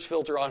safe search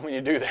filter on when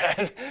you do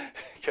that,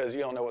 because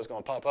you don't know what's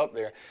going to pop up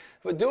there.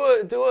 But do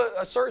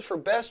a search for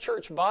best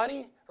church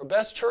body or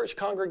best church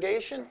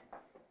congregation,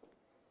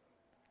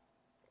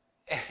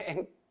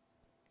 and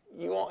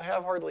you won't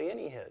have hardly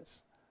any hits.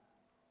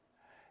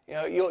 You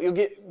know, you'll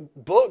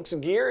get books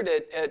geared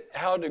at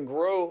how to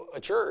grow a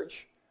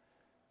church.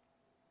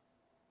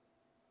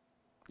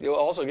 You'll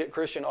also get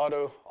Christian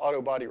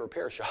auto body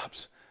repair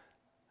shops.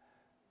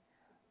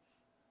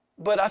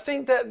 But I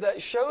think that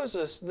shows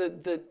us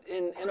that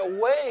in a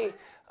way,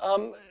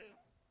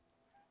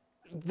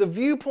 the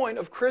viewpoint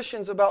of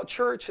Christians about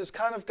church has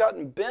kind of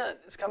gotten bent.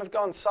 It's kind of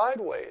gone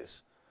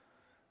sideways.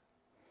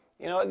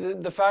 You know,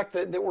 the fact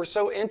that we're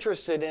so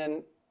interested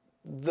in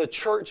the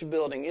church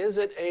building. Is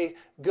it a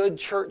good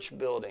church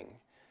building?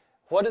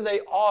 What do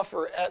they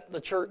offer at the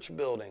church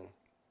building?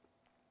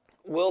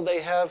 Will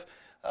they have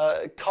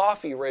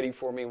coffee ready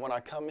for me when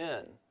I come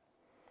in?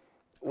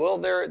 Will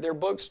their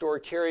bookstore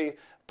carry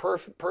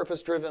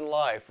purpose-driven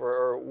life?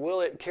 Or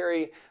will it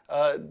carry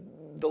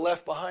the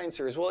Left Behind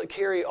series? Will it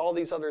carry all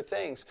these other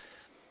things?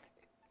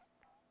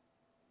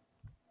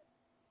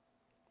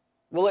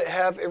 Will it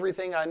have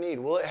everything I need?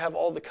 Will it have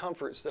all the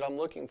comforts that I'm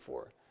looking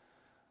for?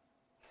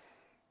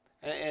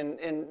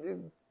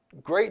 And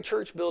great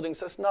church buildings,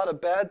 that's not a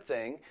bad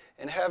thing.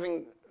 And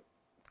having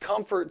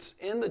comforts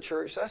in the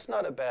church, that's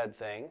not a bad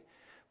thing.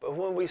 But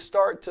when we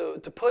start to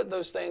put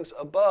those things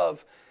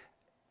above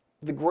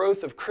the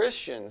growth of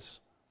Christians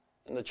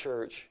in the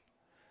church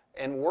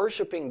and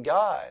worshiping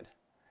God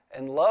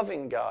and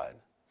loving God,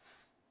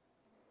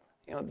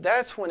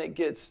 that's when it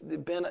gets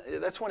bent.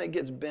 That's when it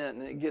gets bent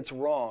and it gets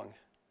wrong.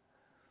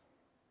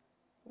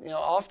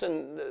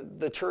 Often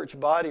the church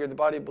body or the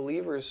body of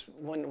believers,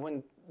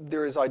 when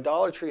there is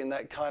idolatry in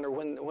that kind, or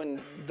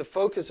when the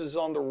focus is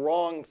on the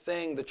wrong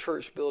thing, the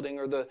church building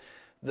or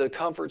the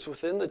comforts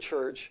within the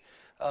church,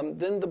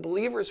 then the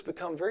believers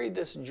become very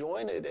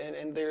disjointed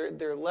and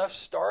they're left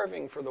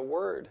starving for the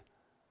Word.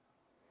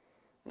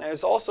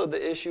 There's also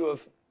the issue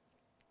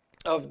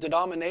of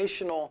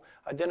denominational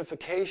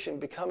identification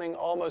becoming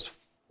almost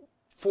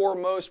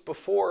foremost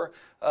before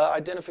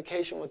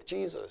identification with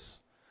Jesus.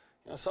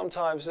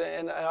 Sometimes,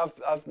 and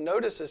I've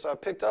noticed this,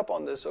 I've picked up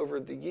on this over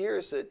the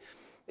years, that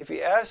if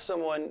you ask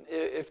someone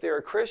if they're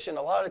a Christian,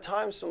 a lot of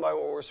times somebody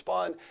will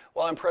respond,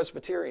 "Well, I'm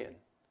Presbyterian."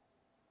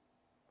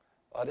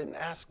 Well, I didn't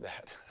ask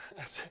that.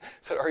 I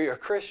said, "Are you a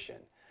Christian?"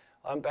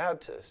 "I'm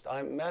Baptist.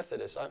 I'm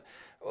Methodist."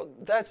 Well,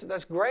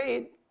 that's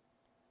great,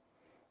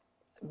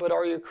 but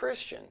are you a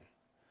Christian?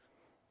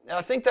 Now,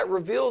 I think that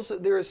reveals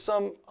that there is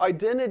some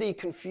identity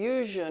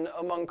confusion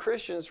among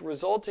Christians,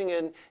 resulting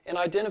in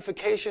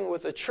identification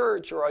with a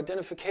church or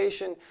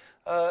identification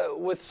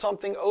with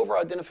something over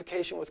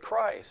identification with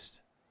Christ.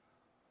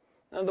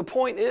 Now, the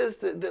point is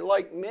that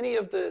like many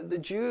of the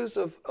Jews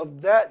of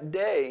that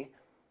day,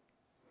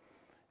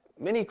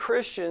 many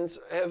Christians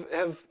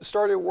have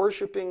started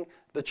worshiping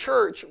the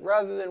church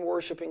rather than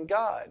worshiping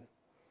God.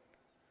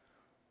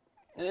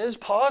 And it is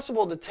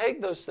possible to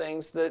take those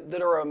things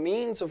that are a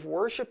means of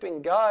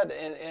worshiping God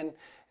and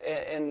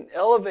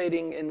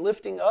elevating and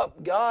lifting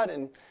up God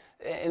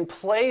and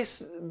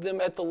place them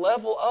at the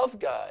level of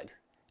God.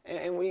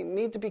 And we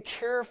need to be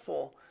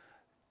careful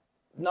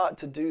not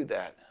to do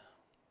that.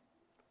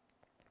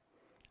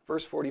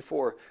 Verse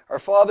 44, "Our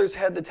fathers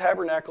had the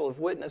tabernacle of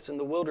witness in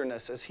the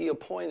wilderness as he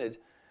appointed,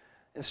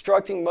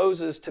 instructing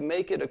Moses to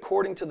make it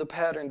according to the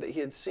pattern that he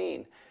had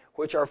seen,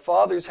 which our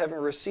fathers, having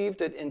received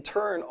it in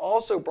turn,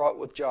 also brought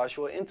with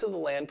Joshua into the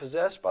land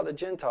possessed by the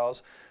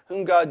Gentiles,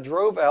 whom God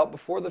drove out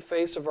before the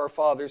face of our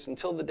fathers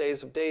until the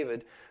days of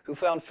David, who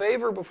found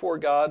favor before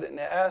God and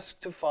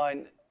asked to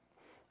find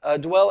a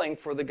dwelling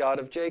for the God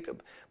of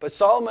Jacob. But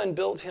Solomon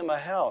built him a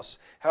house.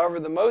 However,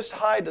 the Most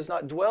High does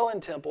not dwell in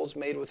temples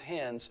made with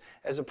hands.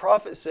 As the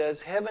prophet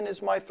says, 'Heaven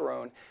is my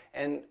throne,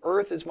 and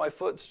earth is my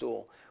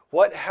footstool.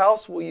 What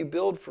house will you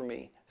build for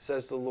me,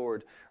 says the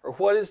Lord? Or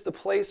what is the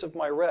place of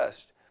my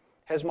rest?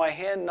 Has my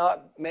hand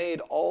not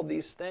made all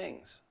these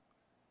things?'"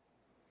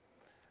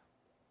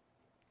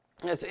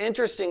 And it's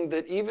interesting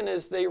that even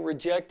as they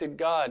rejected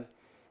God,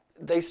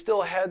 they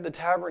still had the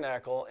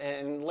tabernacle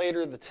and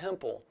later the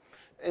temple.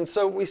 And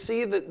so we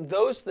see that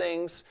those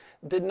things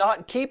did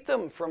not keep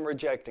them from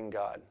rejecting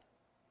God.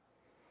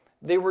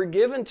 They were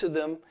given to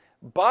them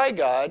by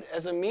God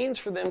as a means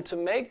for them to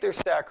make their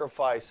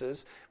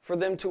sacrifices, for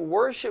them to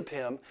worship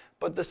Him,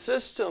 but the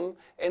system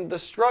and the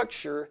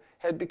structure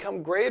had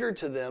become greater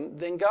to them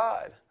than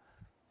God.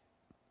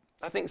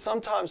 I think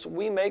sometimes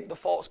we make the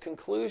false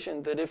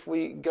conclusion that if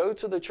we go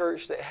to the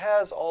church that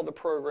has all the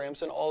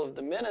programs and all of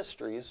the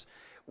ministries,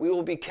 we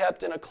will be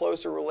kept in a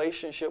closer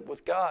relationship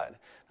with God.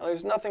 Now,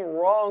 there's nothing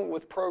wrong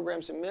with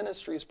programs and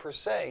ministries per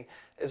se,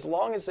 as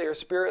long as they are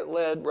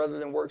Spirit-led rather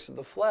than works of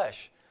the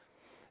flesh.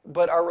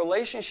 But our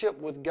relationship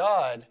with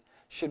God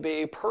should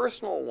be a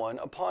personal one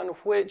upon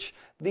which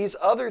these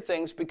other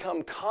things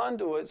become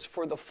conduits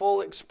for the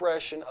full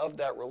expression of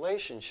that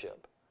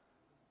relationship.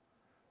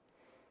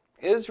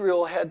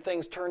 Israel had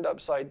things turned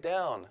upside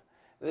down.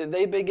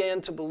 They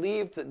began to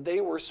believe that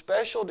they were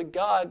special to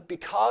God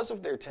because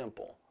of their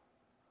temple,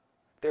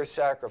 their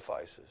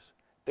sacrifices,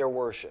 their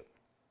worship.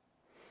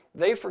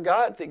 They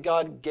forgot that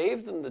God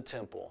gave them the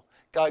temple,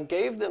 God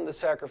gave them the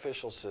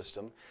sacrificial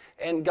system,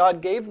 and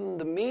God gave them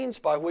the means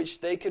by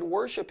which they could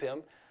worship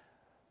Him,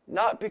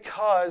 not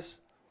because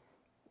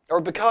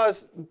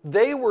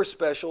they were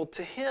special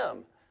to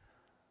Him.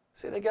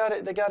 See, they got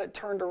it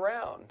turned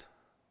around.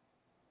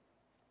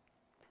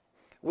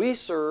 We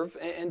serve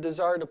and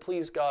desire to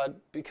please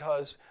God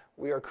because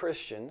we are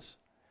Christians.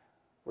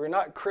 We're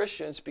not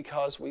Christians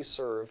because we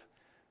serve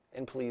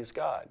and please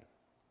God.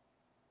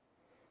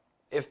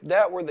 If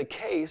that were the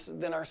case,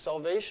 then our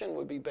salvation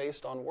would be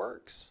based on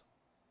works.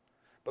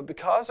 But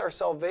because our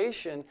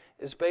salvation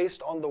is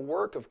based on the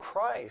work of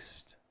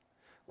Christ,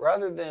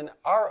 rather than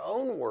our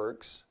own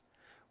works,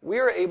 we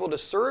are able to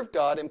serve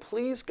God and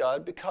please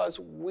God because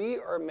we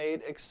are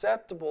made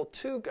acceptable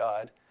to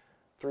God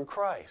through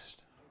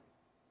Christ.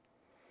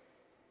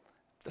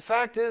 The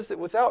fact is that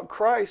without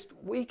Christ,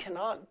 we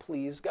cannot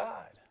please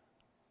God.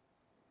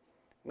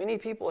 Many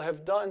people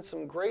have done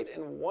some great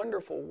and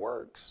wonderful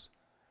works,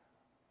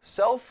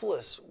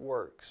 selfless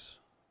works.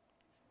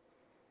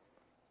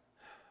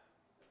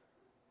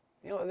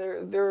 You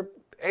know, there are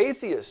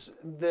atheists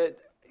that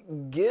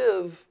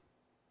give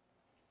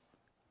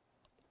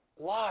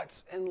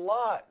lots and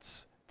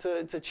lots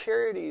to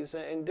charities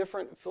and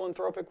different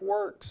philanthropic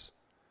works.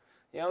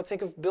 You know,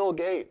 think of Bill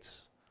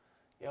Gates.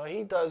 You know,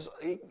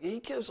 he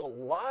gives a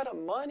lot of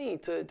money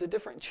to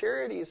different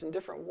charities and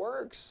different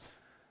works.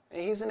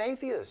 And he's an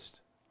atheist.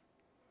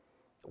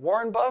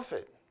 Warren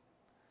Buffett,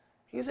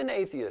 he's an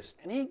atheist,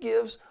 and he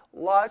gives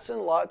lots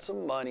and lots of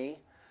money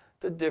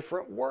to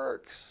different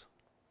works.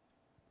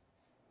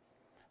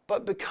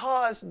 But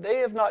because they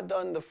have not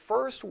done the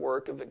first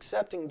work of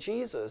accepting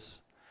Jesus,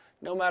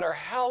 no matter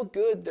how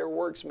good their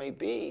works may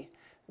be,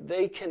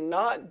 they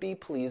cannot be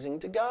pleasing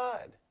to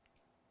God.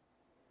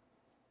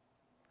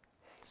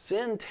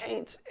 Sin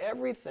taints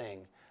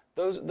everything.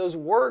 Those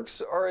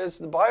works are, as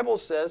the Bible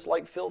says,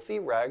 like filthy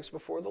rags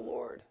before the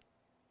Lord.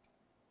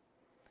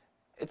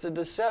 It's a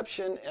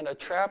deception and a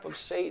trap of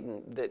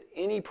Satan that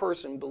any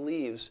person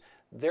believes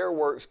their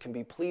works can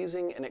be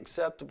pleasing and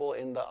acceptable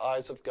in the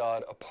eyes of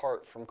God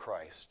apart from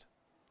Christ.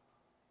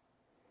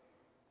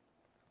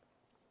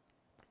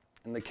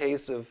 In the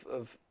case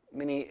of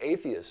many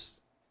atheists,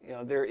 you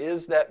know, there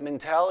is that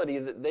mentality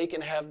that they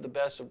can have the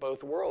best of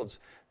both worlds.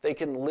 They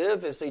can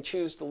live as they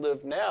choose to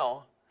live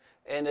now,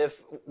 and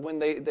if when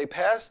they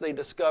pass, they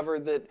discover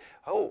that,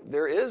 oh,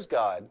 there is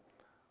God,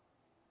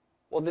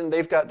 well, then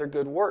they've got their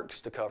good works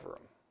to cover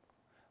them.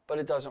 But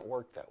it doesn't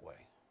work that way.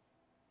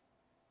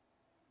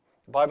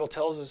 The Bible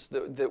tells us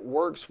that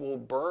works will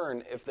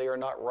burn if they are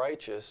not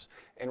righteous,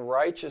 and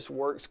righteous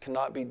works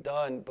cannot be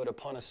done but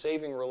upon a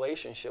saving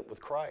relationship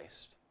with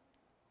Christ.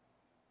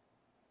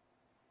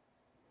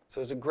 So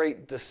it's a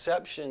great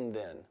deception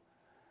then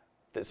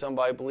that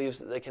somebody believes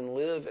that they can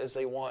live as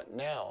they want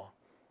now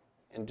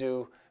and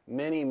do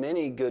many,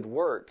 many good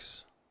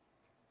works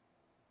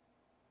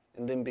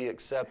and then be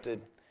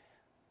accepted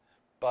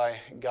by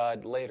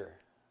God later.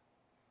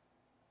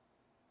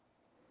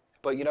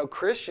 But, you know,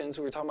 Christians,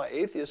 we were talking about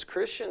atheists,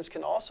 Christians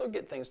can also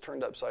get things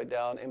turned upside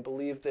down and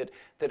believe that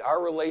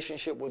our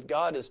relationship with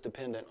God is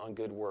dependent on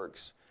good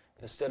works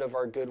instead of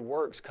our good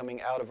works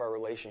coming out of our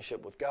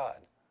relationship with God.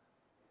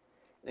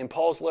 In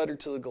Paul's letter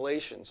to the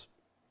Galatians,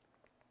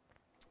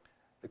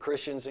 the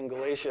Christians in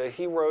Galatia,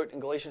 he wrote in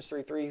Galatians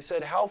 3:3, he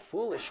said, "How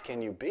foolish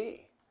can you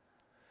be?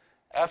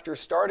 After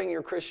starting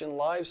your Christian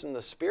lives in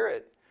the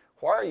Spirit,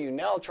 why are you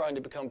now trying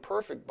to become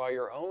perfect by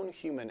your own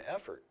human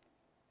effort?"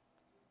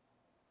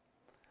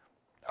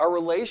 Our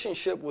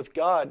relationship with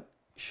God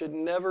should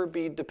never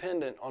be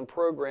dependent on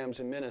programs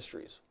and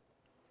ministries.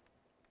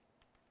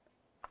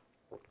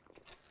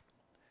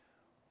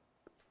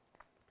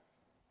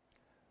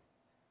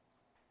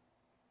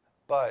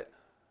 But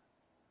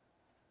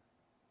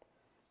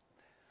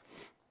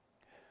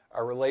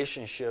our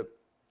relationship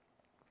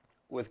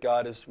with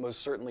God is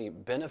most certainly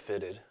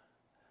benefited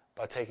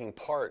by taking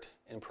part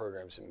in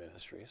programs and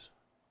ministries.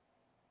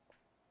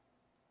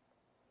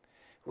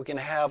 We can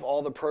have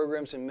all the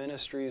programs and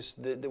ministries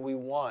that we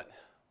want,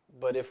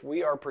 but if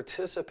we are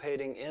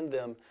participating in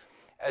them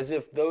as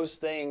if those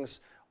things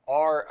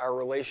are our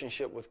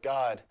relationship with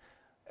God,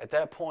 at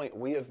that point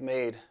we have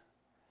made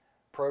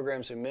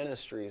programs and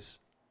ministries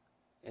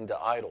into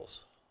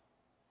idols.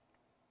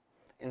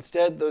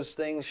 Instead, those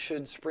things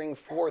should spring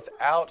forth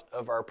out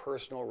of our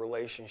personal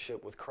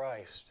relationship with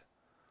Christ.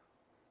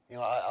 You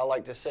know, I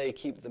like to say,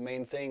 keep the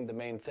main thing the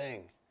main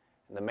thing.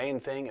 And the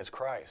main thing is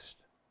Christ.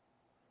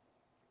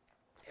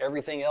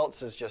 Everything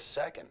else is just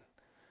second.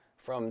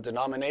 From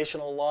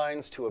denominational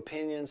lines to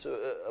opinions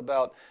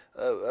about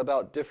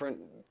different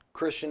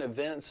Christian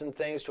events and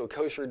things, to a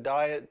kosher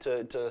diet,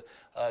 to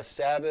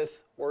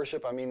Sabbath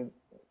worship. I mean,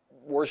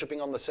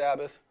 worshiping on the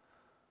Sabbath.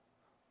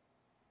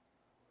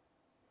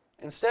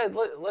 Instead,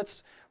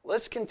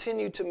 let's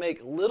continue to make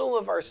little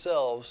of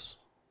ourselves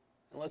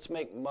and let's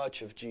make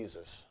much of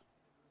Jesus.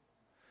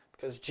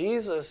 Because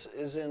Jesus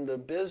is in the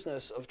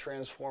business of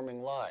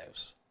transforming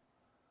lives,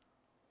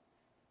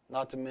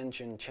 not to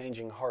mention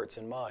changing hearts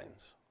and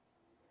minds.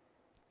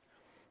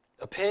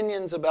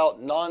 Opinions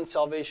about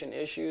non-salvation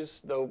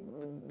issues, though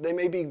they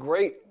may be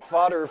great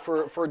fodder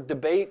for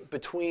debate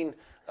between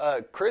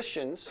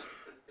Christians,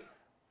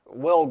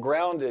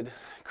 well-grounded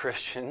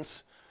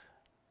Christians,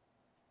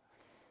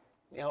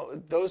 you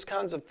know, those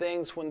kinds of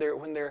things when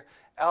they're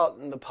out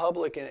in the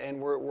public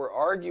and we're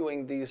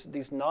arguing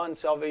these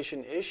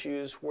non-salvation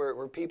issues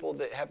where people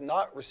that have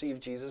not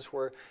received Jesus,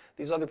 where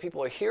these other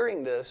people are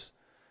hearing this,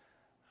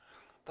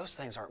 those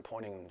things aren't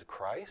pointing them to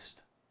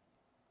Christ,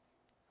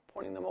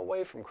 pointing them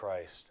away from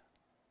Christ.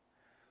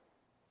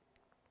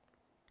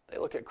 They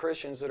look at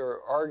Christians that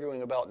are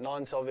arguing about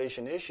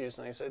non-salvation issues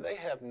and they say they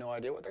have no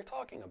idea what they're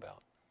talking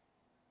about.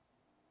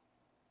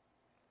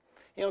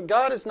 You know,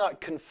 God is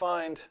not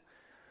confined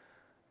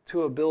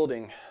to a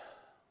building.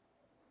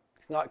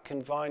 It's not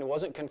confined. It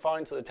wasn't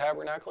confined to the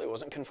tabernacle. It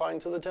wasn't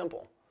confined to the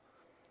temple.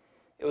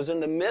 It was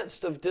in the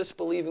midst of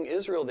disbelieving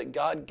Israel that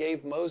God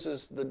gave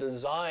Moses the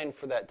design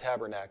for that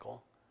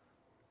tabernacle,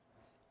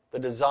 the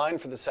design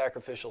for the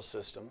sacrificial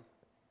system.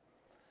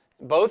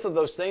 Both of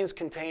those things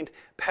contained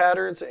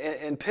patterns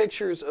and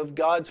pictures of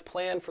God's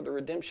plan for the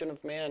redemption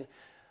of man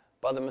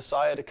by the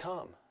Messiah to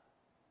come.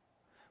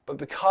 But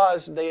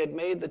because they had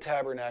made the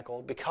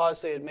tabernacle,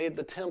 because they had made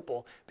the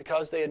temple,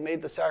 because they had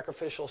made the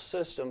sacrificial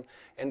system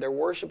and their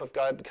worship of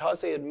God,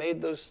 because they had made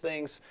those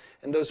things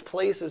and those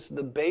places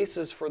the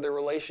basis for their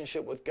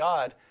relationship with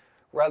God,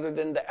 rather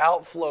than the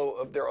outflow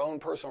of their own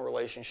personal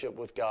relationship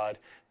with God,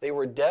 they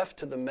were deaf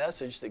to the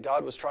message that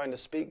God was trying to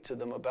speak to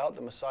them about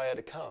the Messiah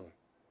to come.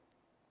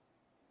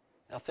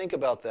 Now think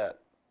about that.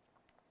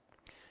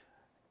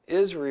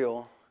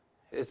 Israel,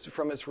 it's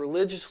from its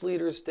religious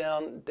leaders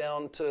down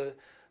to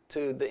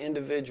the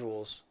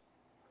individuals,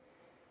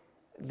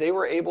 they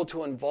were able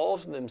to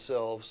involve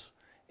themselves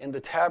in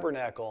the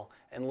tabernacle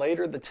and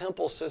later the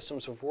temple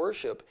systems of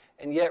worship,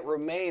 and yet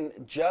remain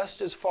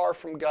just as far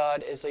from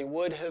God as they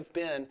would have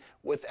been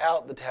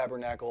without the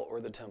tabernacle or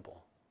the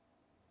temple.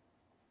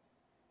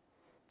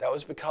 That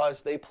was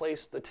because they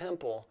placed the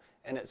temple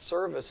and its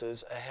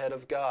services ahead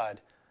of God,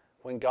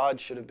 when God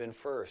should have been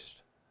first.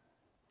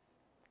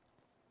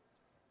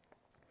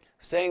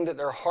 Saying that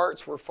their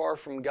hearts were far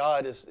from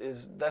God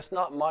that's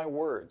not my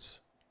words.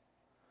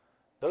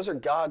 Those are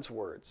God's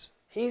words.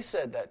 He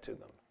said that to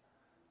them.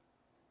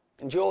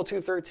 In Joel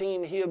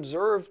 2:13, he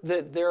observed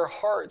that their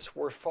hearts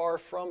were far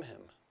from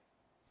him.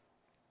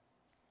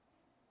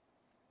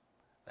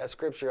 That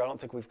scripture, I don't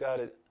think we've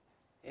got it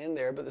in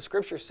there, but the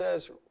scripture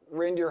says,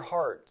 rend your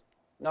heart,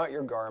 not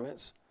your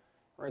garments,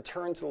 and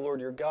return to the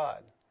Lord your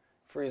God.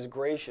 For he is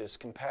gracious,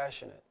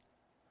 compassionate,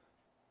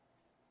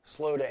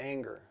 slow to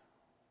anger.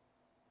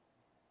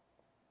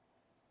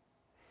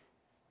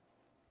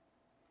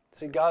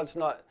 See, God's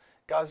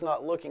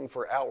not looking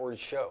for outward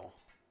show.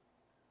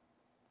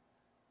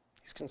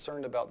 He's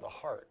concerned about the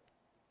heart.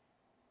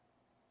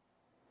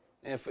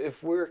 And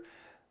if we're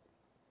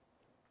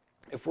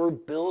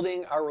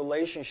building our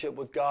relationship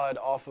with God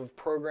off of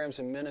programs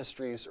and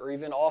ministries, or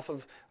even off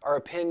of our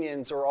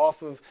opinions, or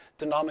off of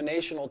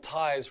denominational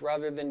ties,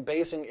 rather than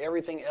basing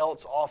everything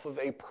else off of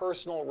a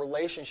personal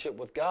relationship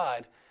with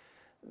God,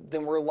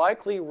 then we're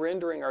likely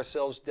rendering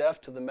ourselves deaf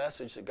to the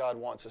message that God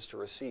wants us to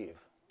receive.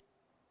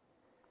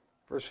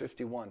 Verse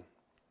 51.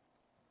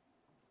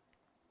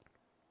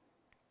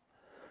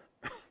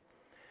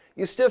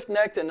 You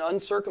stiff-necked and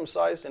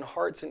uncircumcised in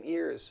hearts and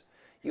ears,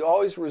 you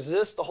always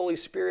resist the Holy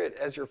Spirit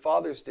as your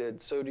fathers did,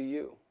 so do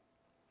you.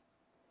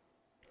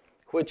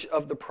 Which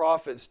of the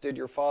prophets did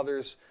your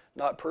fathers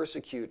not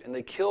persecute? And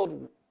they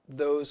killed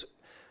those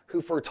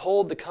who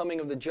foretold the coming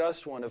of the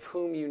Just One, of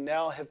whom you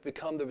now have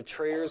become the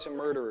betrayers and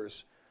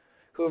murderers,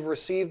 who have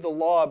received the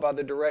law by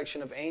the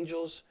direction of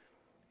angels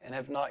and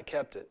have not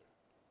kept it.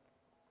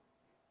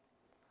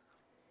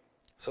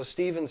 So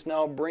Stephen's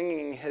now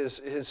bringing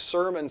his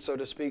sermon, so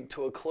to speak,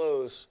 to a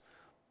close.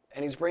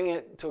 And he's bringing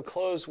it to a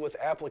close with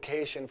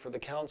application for the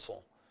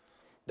council.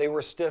 They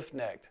were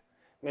stiff-necked,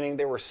 meaning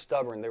they were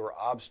stubborn, they were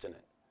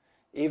obstinate.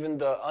 Even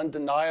the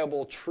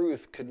undeniable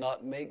truth could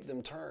not make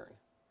them turn.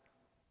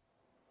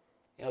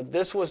 You know,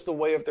 this was the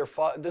way of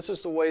this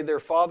is the way their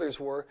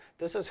fathers were.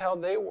 This is how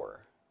they were.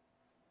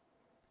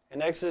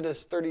 In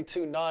Exodus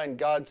 32:9,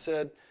 God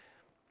said,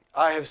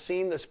 I have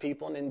seen this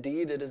people, and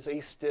indeed it is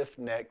a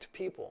stiff-necked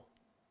people.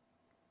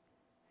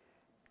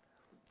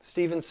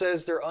 Stephen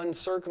says they're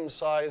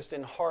uncircumcised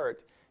in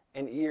heart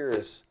and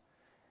ears,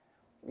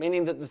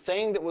 meaning that the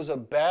thing that was a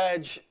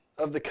badge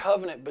of the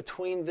covenant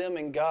between them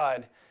and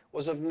God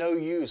was of no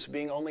use,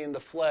 being only in the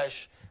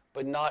flesh,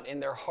 but not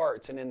in their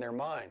hearts and in their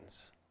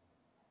minds.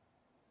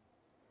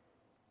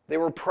 They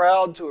were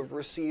proud to have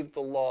received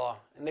the law,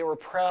 and they were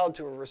proud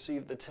to have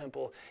received the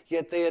temple,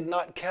 yet they had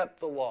not kept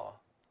the law.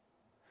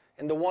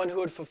 And the one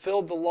who had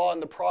fulfilled the law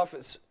and the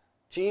prophets,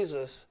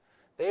 Jesus,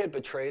 they had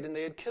betrayed and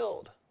they had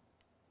killed.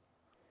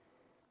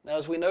 Now,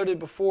 as we noted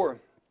before,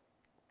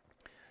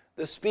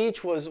 the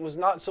speech was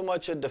not so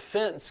much a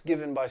defense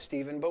given by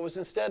Stephen, but was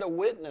instead a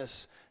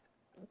witness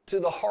to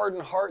the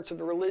hardened hearts of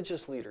the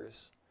religious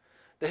leaders.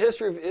 The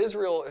history of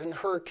Israel and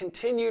her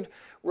continued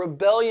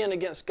rebellion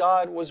against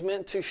God was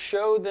meant to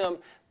show them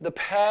the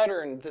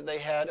pattern that they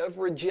had of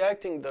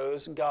rejecting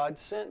those God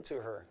sent to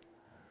her.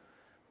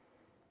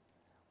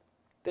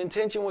 The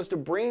intention was to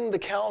bring the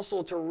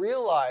council to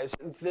realize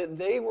that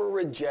they were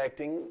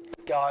rejecting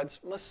God's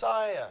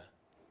Messiah.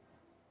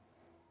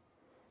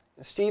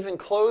 And Stephen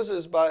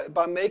closes by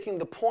making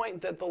the point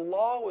that the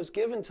law was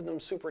given to them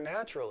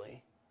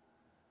supernaturally,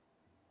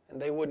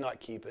 and they would not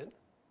keep it.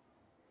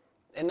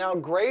 And now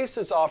grace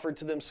is offered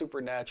to them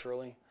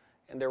supernaturally,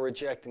 and they're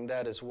rejecting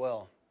that as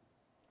well.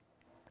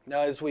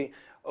 Now, as we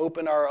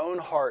open our own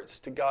hearts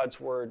to God's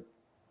Word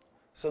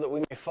so that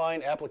we may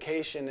find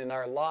application in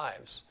our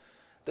lives,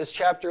 this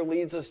chapter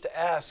leads us to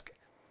ask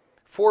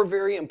 4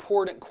 very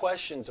important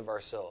questions of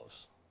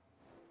ourselves.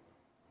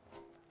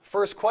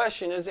 First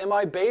question is, am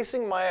I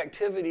basing my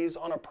activities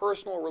on a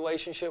personal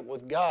relationship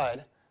with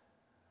God,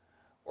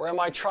 Or am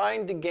I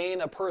trying to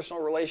gain a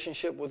personal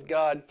relationship with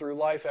God through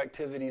life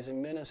activities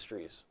and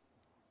ministries?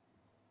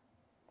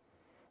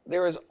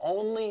 There is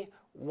only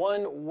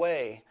one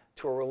way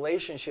to a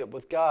relationship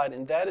with God,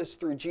 and that is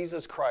through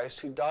Jesus Christ,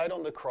 who died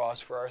on the cross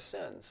for our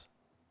sins.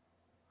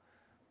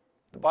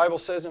 The Bible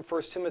says in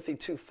 1 Timothy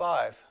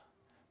 2:5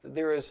 that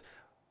there is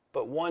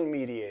but one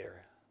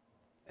mediator,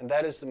 and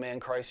that is the man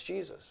Christ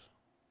Jesus.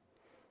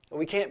 And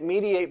we can't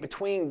mediate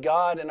between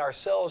God and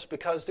ourselves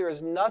because there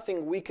is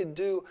nothing we could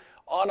do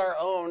on our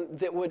own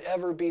that would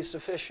ever be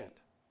sufficient.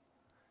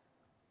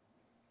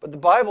 But the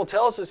Bible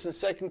tells us in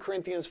 2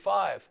 Corinthians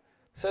 5,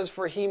 it says,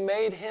 "For he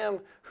made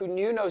him who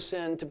knew no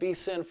sin to be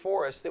sin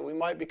for us, that we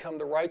might become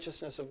the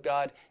righteousness of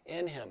God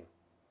in him."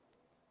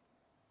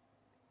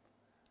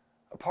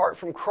 Apart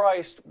from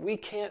Christ, we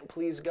can't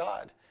please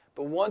God.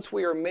 But once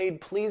we are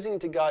made pleasing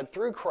to God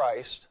through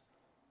Christ,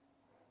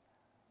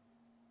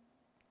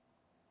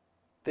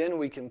 then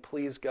we can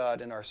please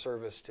God in our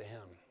service to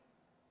him.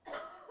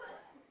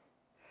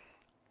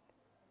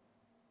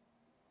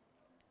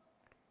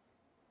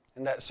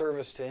 And that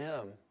service to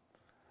him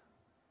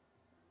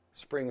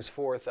springs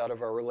forth out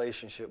of our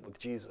relationship with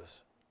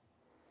Jesus.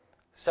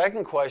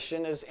 Second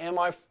question is, am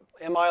I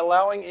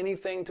allowing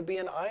anything to be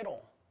an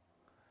idol?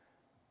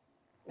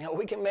 You know,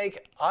 we can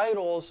make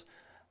idols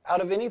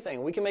out of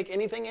anything. We can make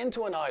anything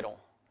into an idol.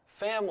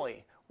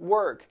 Family,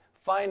 work,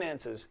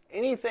 finances,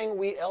 anything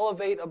we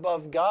elevate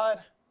above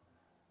God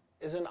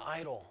is an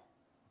idol.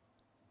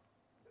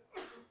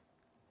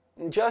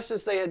 And just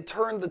as they had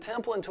turned the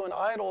temple into an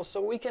idol,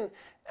 so we can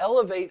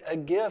elevate a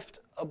gift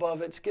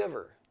above its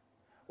giver.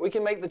 We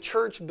can make the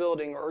church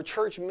building or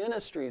church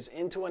ministries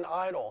into an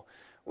idol.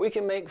 We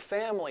can make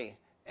family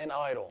an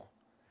idol.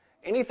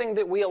 Anything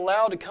that we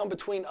allow to come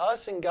between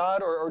us and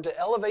God or to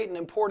elevate an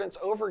importance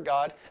over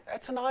God,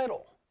 that's an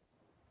idol.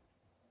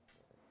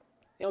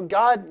 You know,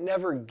 God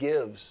never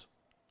gives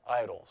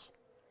idols.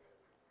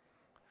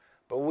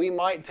 But we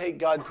might take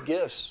God's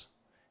gifts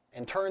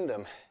and turn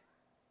them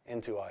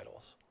into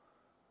idols.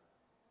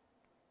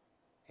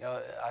 You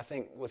know, I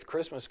think with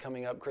Christmas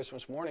coming up,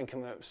 Christmas morning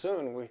coming up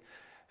soon,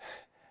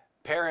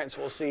 parents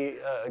will see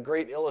a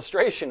great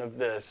illustration of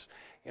this.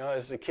 You know,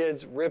 as the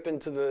kids rip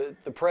into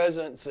the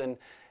presents and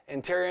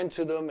tear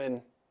into them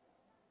and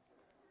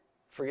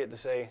forget to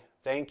say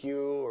thank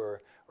you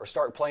or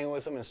start playing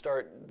with them and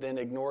start then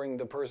ignoring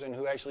the person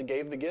who actually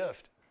gave the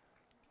gift.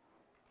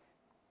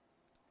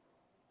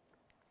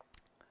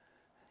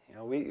 You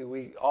know,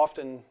 we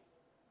often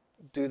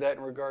do that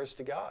in regards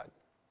to God.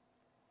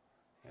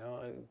 You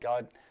know,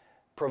 God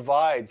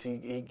provides.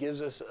 He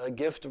gives us a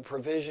gift of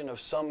provision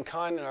of some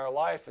kind in our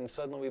life, and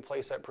suddenly we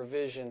place that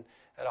provision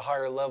at a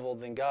higher level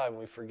than God, and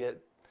we forget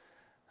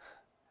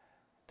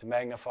to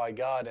magnify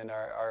God in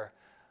our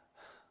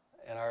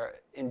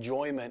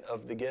enjoyment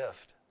of the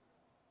gift.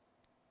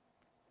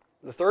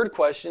 The third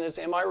question is,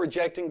 am I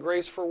rejecting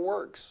grace for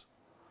works?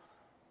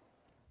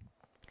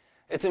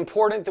 It's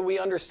important that we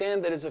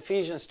understand that, as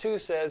Ephesians 2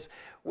 says,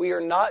 we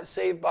are not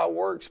saved by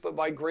works, but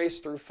by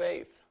grace through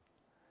faith.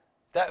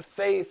 That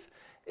faith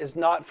is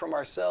not from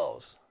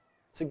ourselves.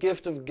 It's a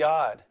gift of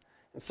God.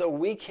 And so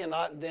we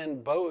cannot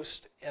then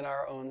boast in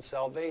our own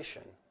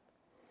salvation.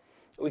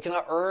 We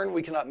cannot earn,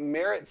 we cannot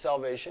merit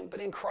salvation,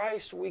 but in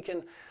Christ we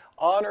can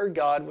honor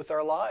God with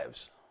our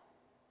lives.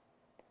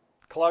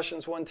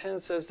 Colossians 1:10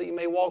 says that you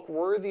may walk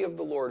worthy of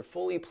the Lord,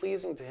 fully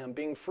pleasing to him,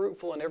 being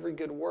fruitful in every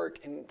good work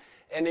and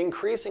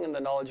increasing in the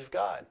knowledge of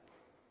God.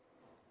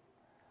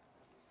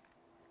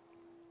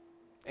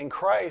 In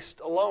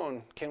Christ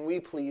alone can we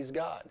please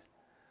God.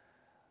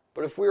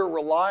 But if we are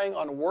relying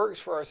on works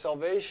for our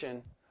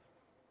salvation,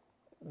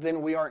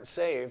 then we aren't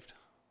saved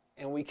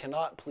and we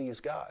cannot please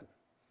God.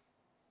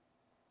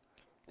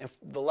 And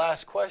the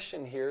last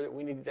question here that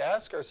we need to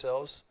ask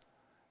ourselves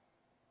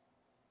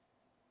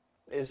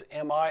is,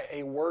 am I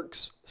a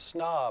works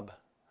snob?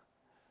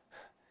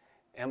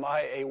 Am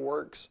I a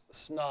works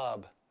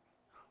snob?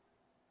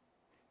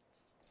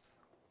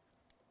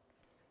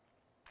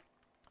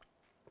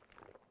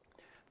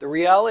 The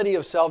reality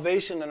of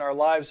salvation in our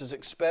lives is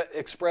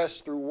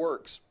expressed through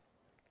works.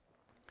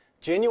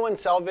 Genuine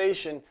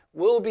salvation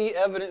will be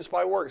evidenced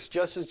by works,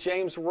 just as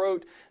James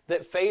wrote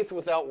that faith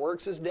without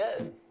works is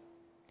dead.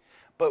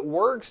 But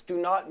works do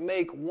not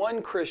make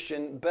one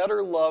Christian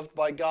better loved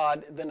by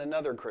God than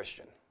another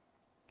Christian,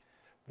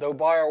 though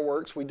by our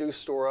works we do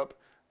store up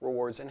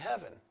rewards in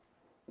heaven.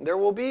 There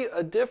will be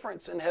a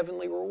difference in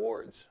heavenly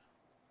rewards.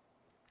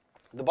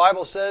 The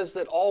Bible says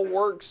that all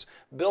works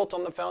built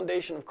on the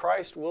foundation of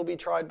Christ will be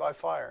tried by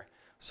fire.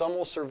 Some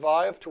will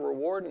survive to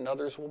reward and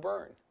others will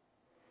burn.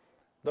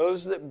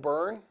 Those that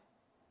burn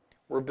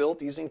were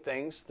built using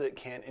things that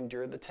can't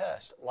endure the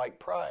test, like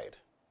pride.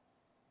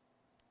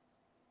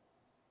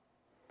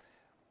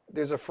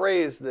 There's a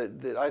phrase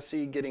that I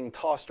see getting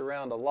tossed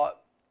around a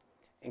lot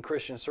in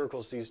Christian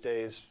circles these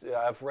days.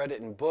 I've read it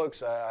in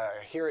books, I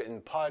hear it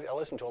in I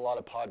listen to a lot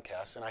of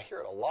podcasts, and I hear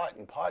it a lot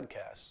in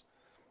podcasts.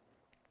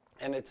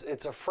 And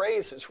it's a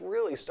phrase that's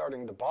really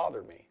starting to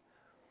bother me.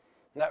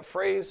 And that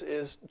phrase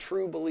is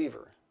true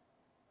believer.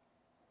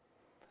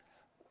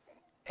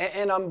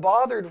 And I'm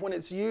bothered when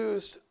it's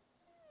used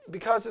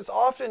because it's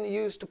often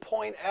used to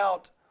point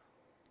out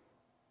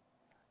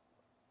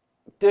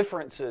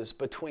differences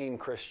between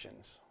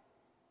Christians.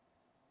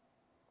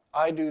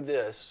 I do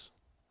this,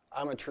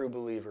 I'm a true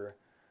believer.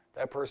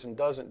 That person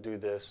doesn't do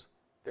this,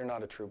 they're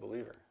not a true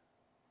believer.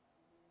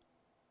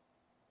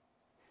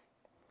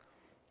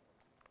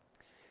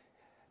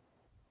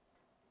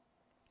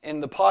 In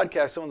the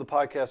podcast, some of the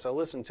podcasts I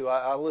listen to,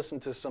 I listen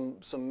to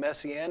some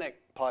messianic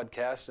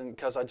podcasts, and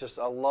because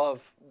I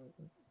love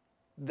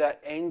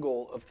that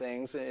angle of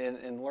things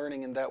and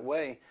learning in that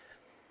way.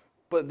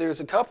 But there's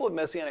a couple of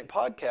messianic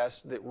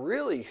podcasts that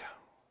really,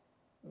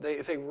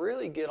 they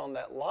really get on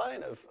that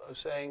line of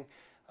saying,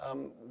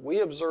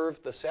 we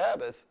observe the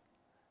Sabbath,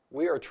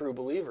 we are true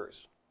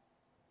believers.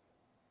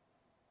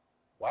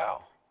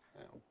 Wow.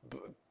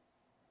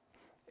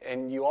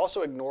 And you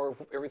also ignore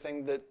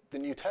everything that the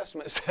New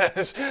Testament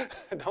says,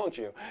 don't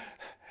you?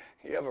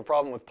 You have a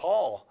problem with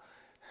Paul.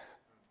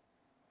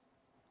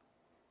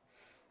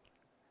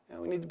 And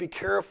we need to be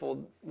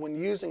careful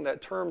when using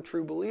that term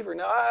true believer.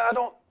 Now, I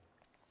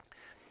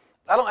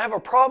don't have a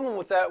problem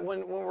with that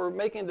when we're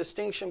making a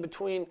distinction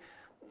between,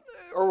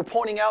 or we're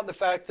pointing out the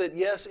fact that,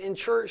 yes, in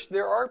church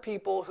there are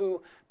people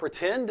who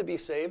pretend to be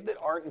saved that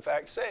aren't in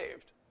fact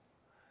saved.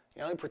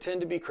 They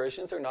pretend to be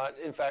Christians, they're not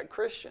in fact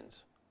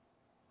Christians.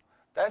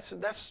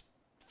 That's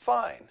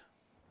fine.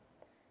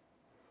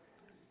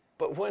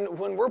 But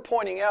when we're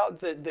pointing out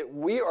that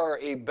we are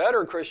a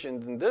better Christian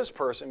than this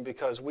person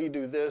because we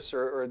do this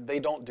or they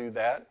don't do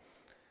that,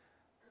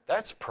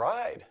 that's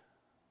pride.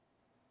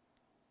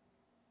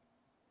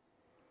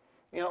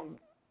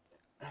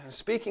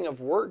 Speaking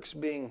of works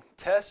being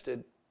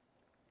tested,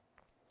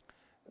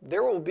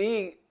 there will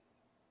be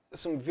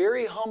some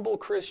very humble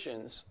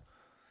Christians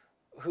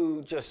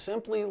who just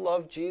simply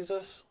love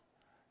Jesus,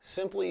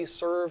 simply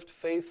served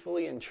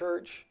faithfully in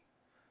church,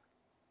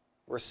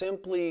 were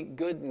simply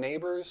good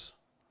neighbors,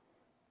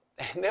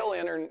 and they'll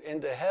enter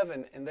into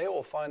heaven and they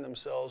will find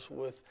themselves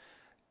with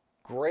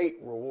great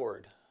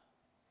reward.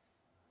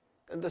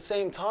 At the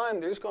same time,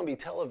 there's going to be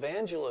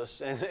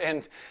televangelists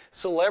and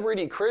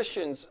celebrity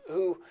Christians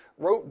who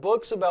wrote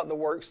books about the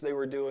works they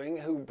were doing,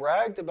 who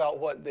bragged about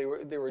what they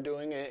were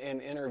doing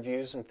in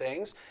interviews and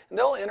things, and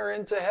they'll enter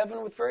into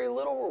heaven with very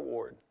little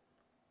reward.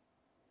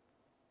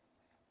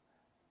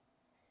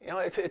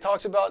 It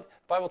talks about, the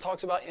Bible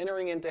talks about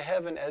entering into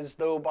heaven as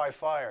though by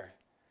fire.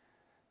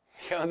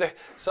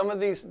 Some of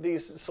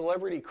these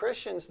celebrity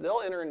Christians,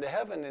 they'll enter into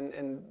heaven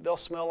and they'll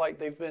smell like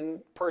they've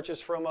been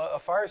purchased from a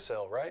fire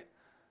sale, right?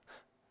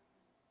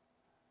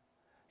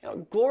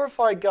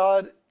 Glorify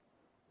God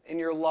in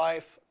your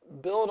life,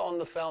 build on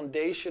the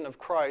foundation of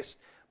Christ,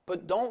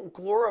 but don't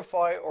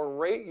glorify or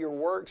rate your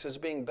works as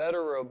being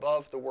better or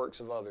above the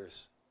works of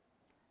others.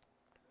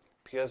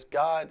 Because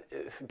God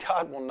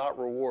will not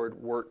reward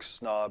work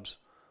snobs.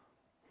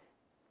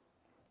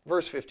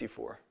 Verse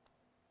 54.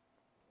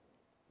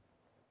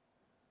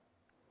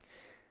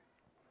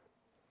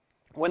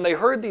 When they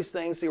heard these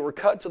things, they were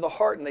cut to the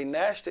heart, and they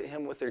gnashed at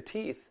him with their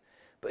teeth.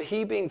 But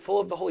he, being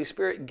full of the Holy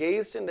Spirit,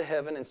 gazed into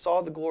heaven and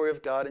saw the glory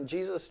of God, and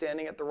Jesus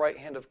standing at the right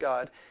hand of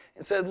God,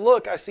 and said,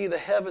 "Look, I see the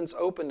heavens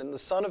opened, and the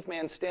Son of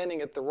Man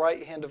standing at the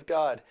right hand of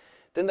God."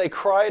 Then they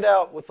cried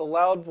out with a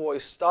loud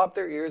voice, stopped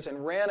their ears,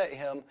 and ran at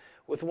him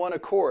with one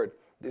accord.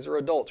 These are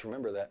adults,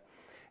 remember that.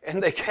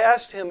 And they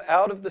cast him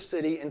out of the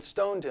city and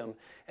stoned him.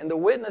 And the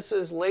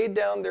witnesses laid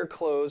down their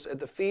clothes at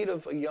the feet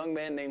of a young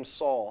man named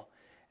Saul.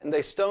 And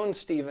they stoned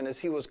Stephen as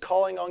he was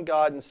calling on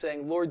God and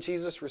saying, "Lord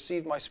Jesus,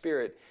 receive my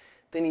spirit."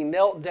 Then he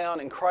knelt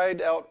down and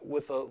cried out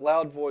with a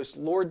loud voice,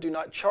 "Lord, do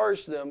not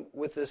charge them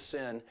with this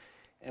sin."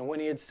 And when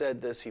he had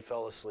said this, he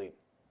fell asleep.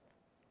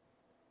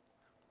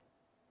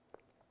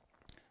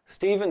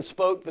 Stephen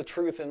spoke the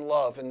truth in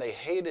love, and they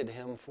hated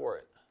him for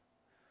it.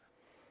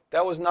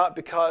 That was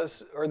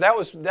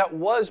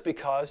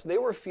because they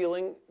were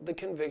feeling the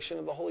conviction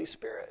of the Holy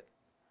Spirit.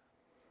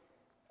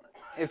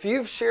 If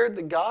you've shared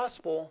the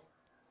gospel,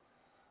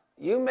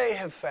 you may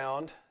have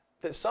found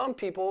that some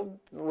people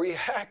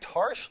react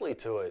harshly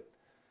to it.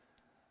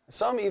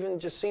 Some even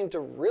just seem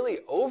to really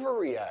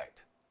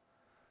overreact.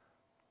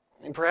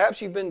 And perhaps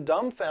you've been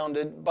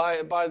dumbfounded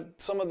by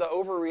some of the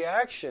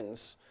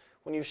overreactions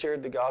when you've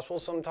shared the gospel.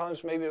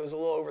 Sometimes maybe it was a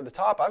little over the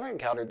top. I've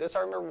encountered this. I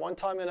remember one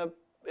time in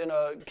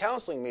a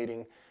counseling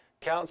meeting,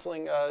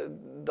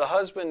 the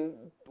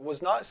husband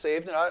was not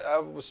saved, and I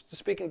was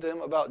speaking to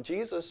him about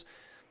Jesus,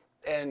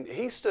 and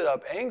he stood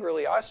up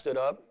angrily. I stood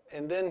up,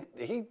 and then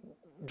he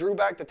drew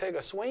back to take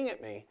a swing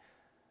at me,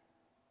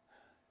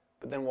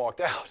 but then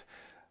walked out.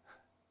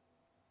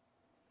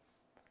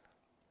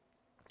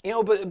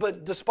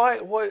 But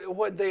despite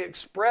what they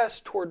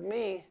expressed toward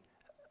me,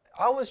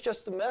 I was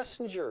just the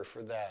messenger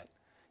for that.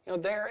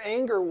 Their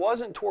anger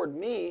wasn't toward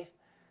me.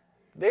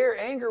 Their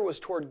anger was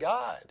toward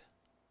God.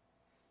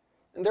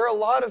 And there are a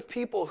lot of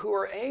people who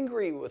are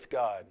angry with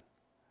God.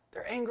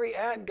 They're angry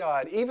at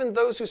God, even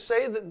those who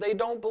say that they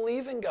don't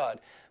believe in God.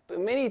 But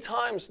many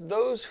times,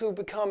 those who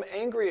become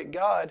angry at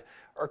God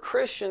are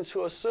Christians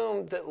who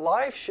assume that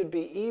life should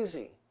be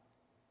easy.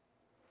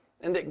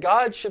 and that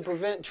God should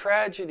prevent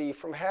tragedy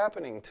from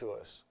happening to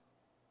us.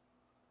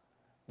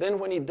 Then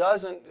when He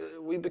doesn't,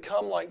 we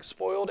become like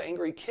spoiled,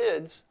 angry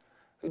kids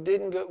who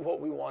didn't get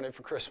what we wanted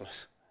for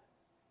Christmas.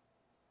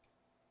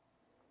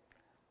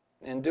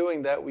 In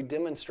doing that, we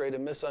demonstrate a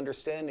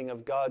misunderstanding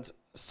of God's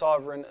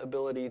sovereign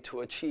ability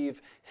to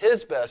achieve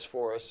His best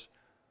for us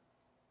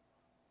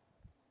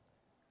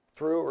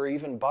through or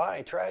even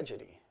by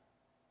tragedy.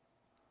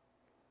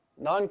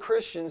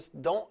 Non-Christians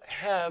don't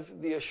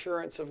have the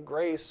assurance of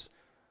grace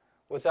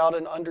without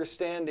an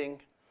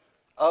understanding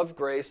of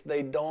grace.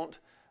 They don't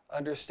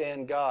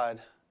understand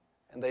God,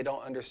 and they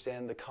don't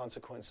understand the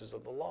consequences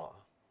of the law.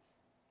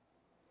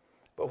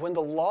 But when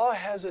the law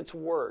has its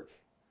work,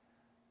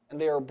 and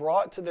they are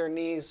brought to their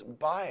knees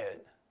by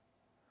it,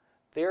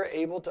 they are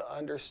able to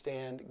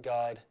understand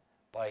God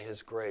by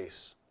His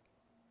grace.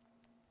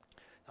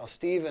 Now,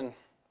 Stephen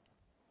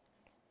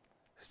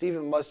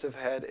must have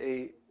had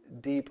a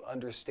deep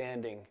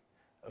understanding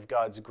of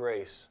God's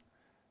grace,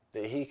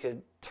 that he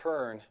could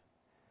turn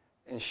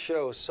and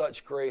show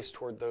such grace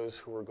toward those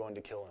who were going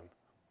to kill him.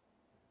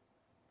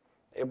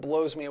 It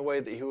blows me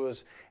away that he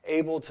was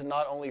able to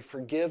not only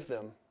forgive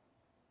them,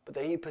 but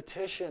that he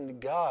petitioned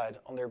God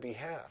on their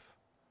behalf.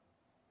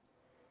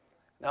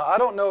 Now, I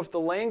don't know if the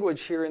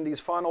language here in these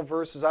final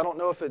verses, I don't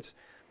know if it's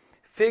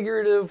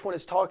figurative when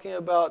it's talking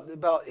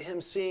about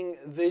him seeing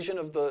vision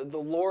of the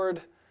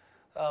Lord,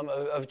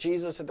 of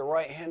Jesus at the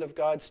right hand of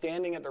God,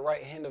 standing at the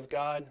right hand of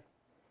God.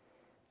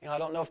 You know, I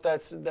don't know if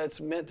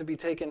that's meant to be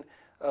taken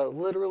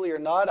literally or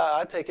not.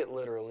 I take it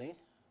literally.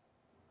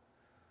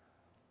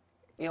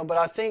 You know, but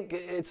I think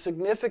it's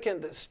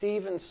significant that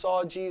Stephen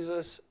saw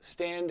Jesus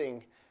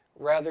standing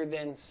rather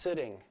than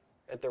sitting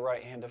at the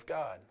right hand of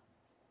God.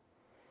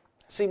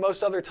 See,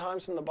 most other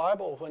times in the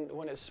Bible,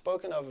 when it's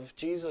spoken of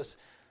Jesus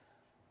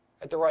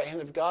at the right hand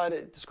of God,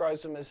 it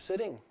describes him as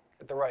sitting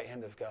at the right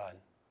hand of God.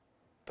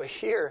 But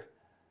here,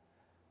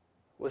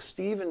 with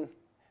Stephen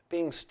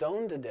being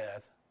stoned to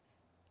death,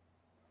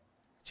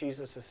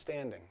 Jesus is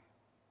standing.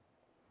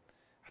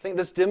 I think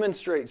this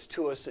demonstrates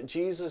to us that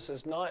Jesus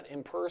is not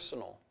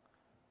impersonal,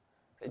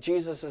 that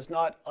Jesus is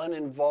not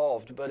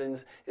uninvolved, but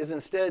is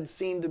instead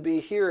seen to be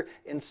here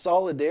in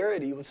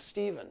solidarity with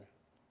Stephen.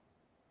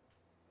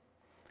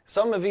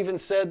 Some have even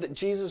said that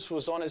Jesus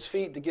was on his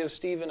feet to give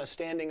Stephen a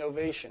standing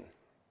ovation.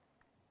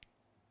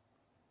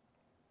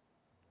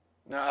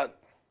 Now,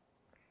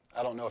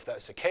 I don't know if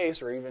that's the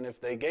case, or even if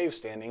they gave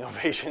standing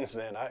ovations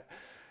then. I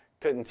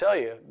couldn't tell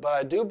you. But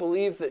I do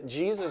believe that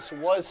Jesus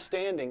was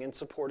standing in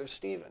support of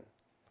Stephen.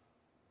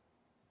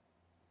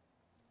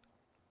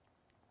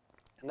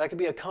 And that could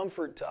be a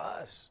comfort to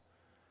us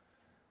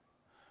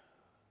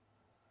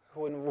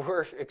when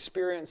we're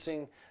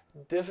experiencing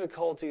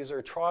difficulties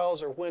or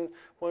trials, or when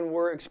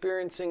we're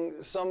experiencing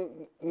some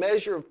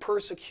measure of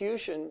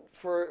persecution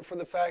for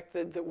the fact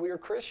that we are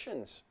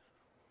Christians.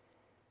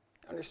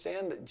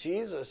 Understand that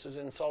Jesus is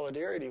in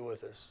solidarity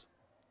with us,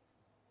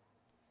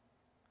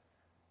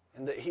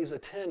 and that He's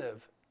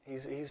attentive.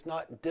 He's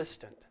not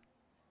distant.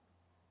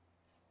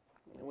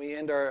 And we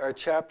end our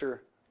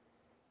chapter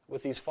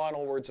with these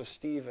final words of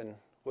Stephen,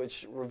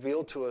 which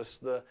reveal to us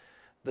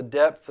the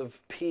depth of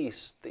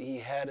peace that he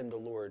had in the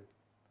Lord.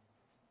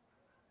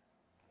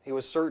 He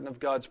was certain of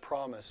God's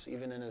promise,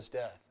 even in his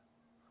death.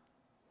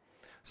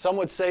 Some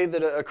would say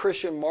that a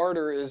Christian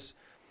martyr is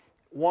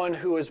one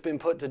who has been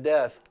put to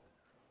death.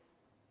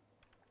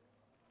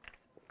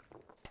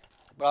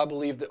 But I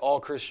believe that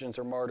all Christians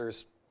are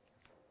martyrs,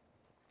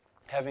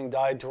 having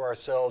died to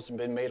ourselves and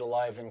been made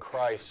alive in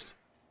Christ.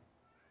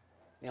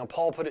 You know,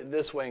 Paul put it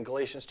this way in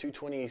Galatians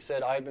 2:20. He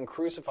said, "I have been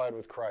crucified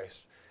with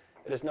Christ.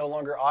 It is no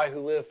longer I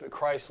who live, but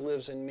Christ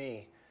lives in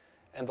me.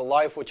 And the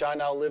life which I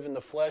now live in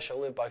the flesh, I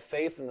live by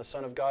faith in the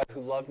Son of God who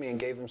loved me and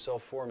gave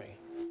himself for me."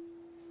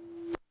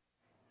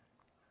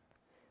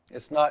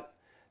 It's not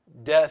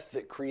death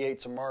that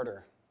creates a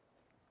martyr.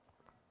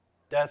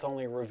 Death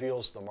only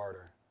reveals the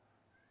martyr.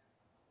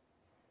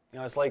 You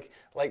know, it's like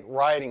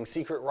writing,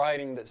 secret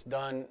writing that's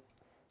done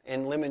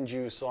in lemon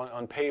juice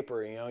on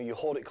paper. You know, you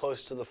hold it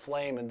close to the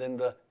flame and then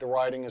the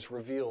writing is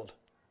revealed.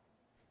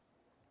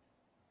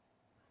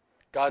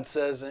 God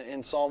says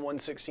in Psalm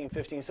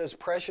 116:15, He says,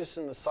 "Precious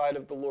in the sight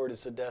of the Lord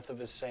is the death of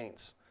His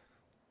saints."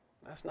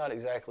 That's not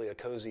exactly a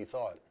cozy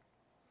thought.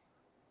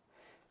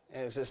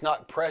 It's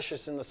not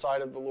precious in the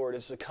sight of the Lord.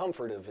 It's the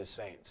comfort of His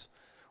saints,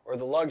 or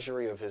the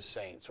luxury of His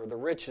saints, or the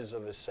riches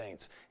of His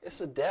saints. It's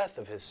the death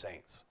of His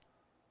saints.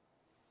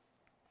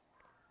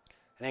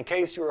 And in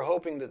case you were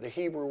hoping that the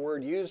Hebrew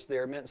word used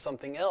there meant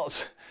something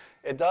else,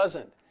 it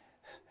doesn't.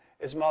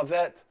 It's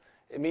mavet.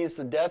 It means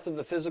the death of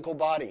the physical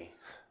body.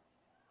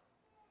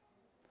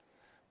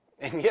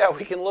 And yeah,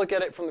 we can look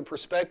at it from the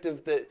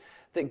perspective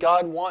that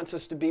God wants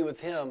us to be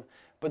with Him.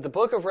 But the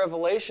book of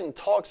Revelation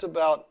talks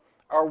about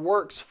our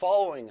works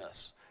following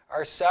us.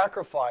 Our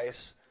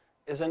sacrifice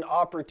is an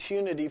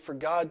opportunity for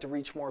God to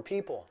reach more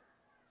people.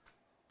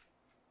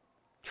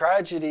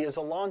 Tragedy is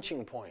a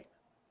launching point.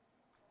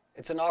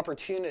 It's an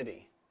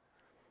opportunity.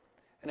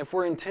 And if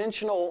we're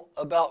intentional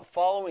about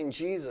following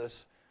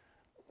Jesus,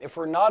 if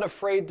we're not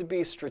afraid to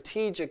be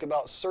strategic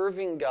about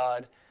serving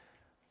God,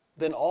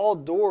 then all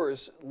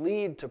doors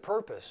lead to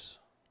purpose.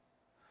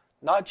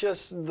 Not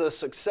just the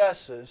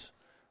successes,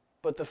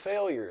 but the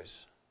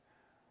failures,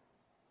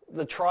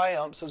 the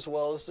triumphs as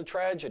well as the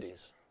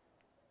tragedies.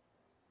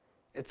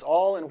 It's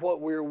all in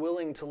what we're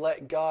willing to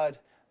let God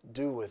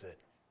do with it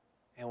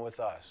and with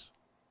us.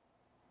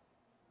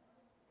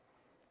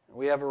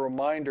 We have a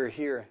reminder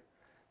here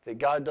that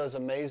God does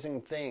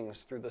amazing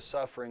things through the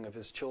suffering of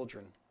His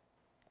children.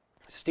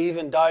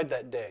 Stephen died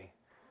that day,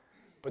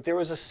 but there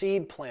was a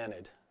seed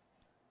planted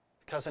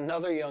because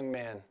another young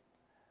man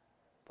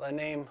by the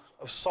name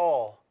of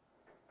Saul,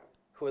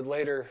 who would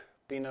later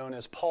be known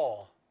as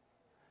Paul,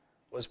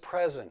 was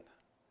present,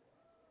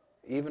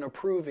 even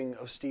approving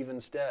of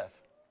Stephen's death.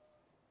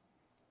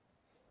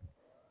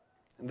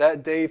 And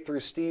that day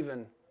through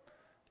Stephen,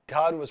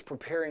 God was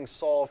preparing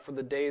Saul for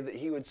the day that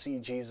he would see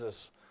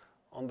Jesus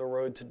on the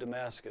road to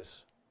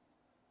Damascus.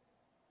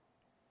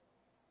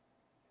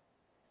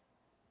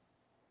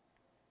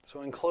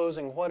 So in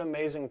closing, what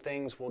amazing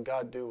things will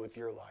God do with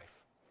your life?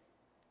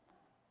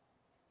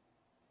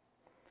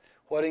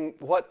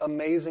 What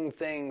amazing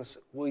things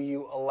will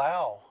you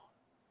allow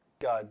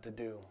God to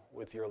do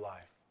with your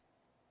life?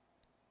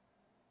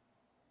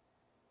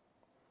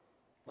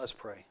 Let's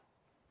pray.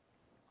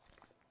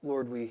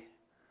 Lord, we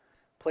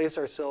place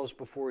ourselves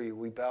before you.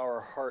 We bow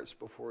our hearts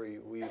before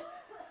you. We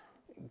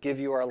give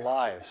you our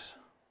lives.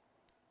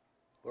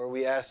 Lord,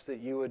 we ask that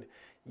you would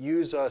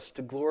use us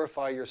to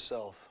glorify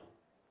yourself.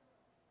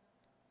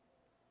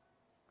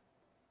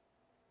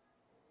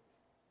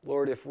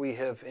 Lord, if we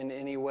have in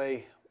any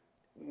way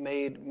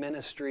made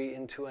ministry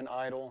into an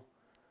idol,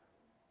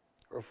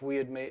 or if we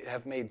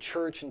have made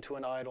church into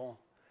an idol,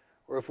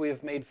 or if we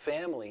have made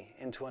family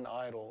into an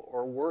idol,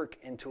 or work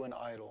into an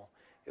idol,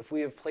 if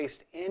we have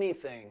placed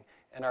anything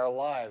in our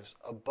lives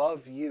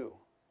above you,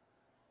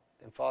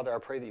 then Father, I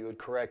pray that you would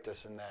correct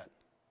us in that.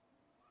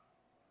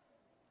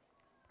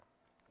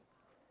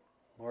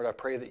 Lord, I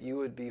pray that you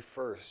would be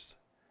first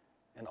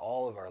in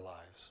all of our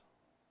lives.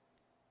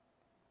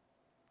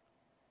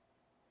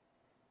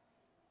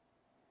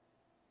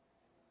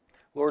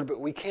 Lord, but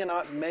we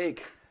cannot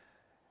make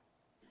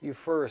you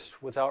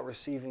first without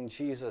receiving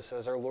Jesus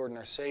as our Lord and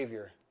our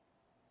Savior.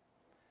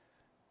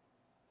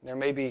 There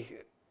may be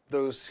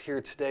those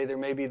here today, there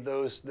may be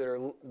those that are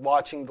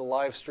watching the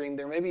live stream,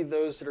 there may be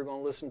those that are going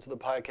to listen to the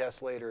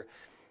podcast later,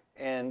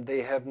 and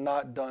they have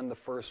not done the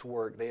first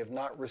work. They have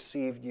not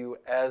received you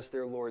as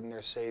their Lord and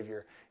their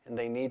Savior, and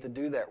they need to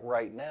do that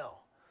right now.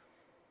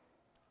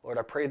 Lord,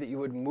 I pray that you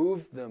would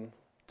move them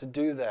to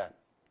do that.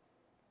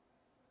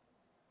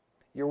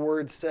 Your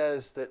word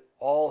says that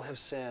all have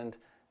sinned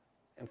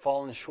and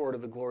fallen short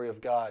of the glory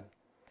of God.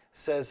 It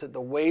says that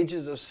the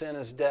wages of sin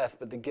is death,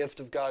 but the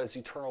gift of God is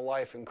eternal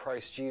life in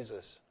Christ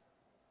Jesus.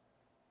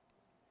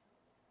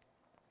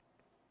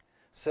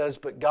 It says,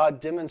 but God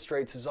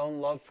demonstrates His own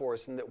love for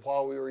us, and that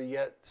while we were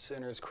yet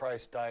sinners,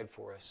 Christ died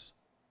for us.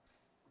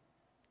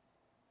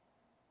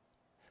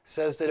 It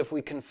says that if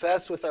we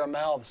confess with our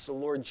mouths the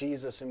Lord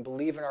Jesus and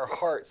believe in our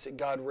hearts that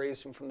God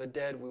raised Him from the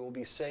dead, we will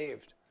be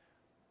saved.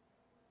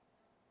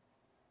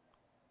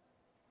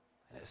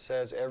 And it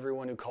says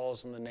everyone who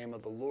calls on the name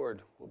of the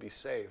Lord will be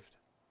saved.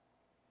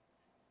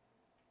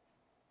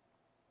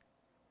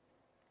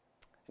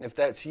 And if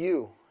that's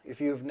you, if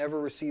you have never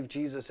received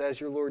Jesus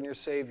as your Lord and your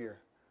Savior,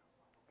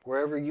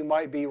 wherever you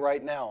might be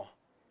right now,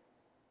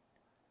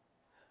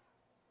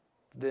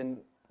 then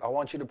I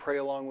want you to pray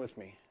along with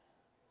me.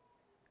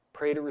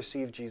 Pray to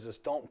receive Jesus.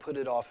 Don't put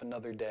it off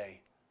another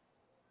day.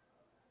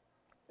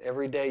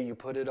 Every day you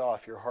put it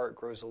off, your heart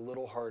grows a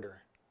little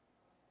harder.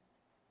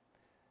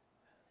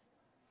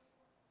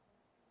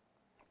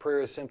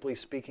 Prayer is simply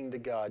speaking to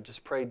God.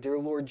 Just pray, dear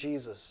Lord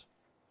Jesus,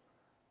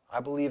 I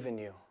believe in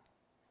you.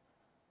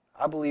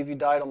 I believe you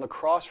died on the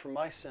cross for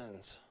my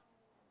sins.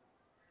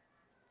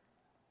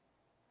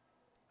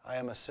 I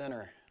am a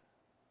sinner.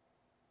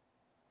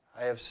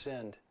 I have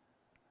sinned.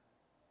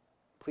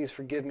 Please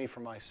forgive me for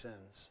my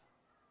sins.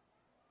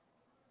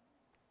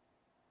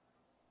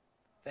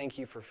 Thank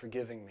you for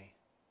forgiving me.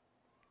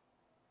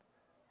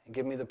 And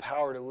give me the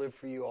power to live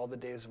for you all the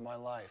days of my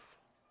life.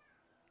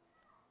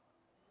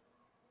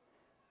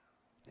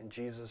 In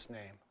Jesus'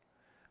 name.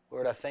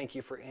 Lord, I thank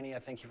you for I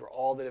thank you for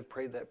all that have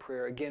prayed that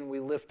prayer. Again,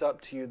 we lift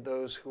up to you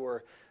those who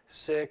are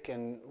sick,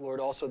 and Lord,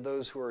 also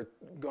those who are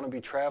going to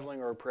be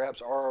traveling or perhaps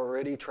are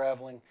already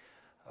traveling.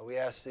 We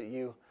ask that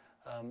you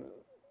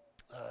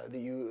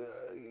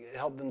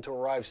help them to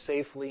arrive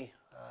safely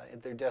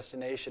at their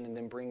destination and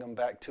then bring them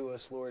back to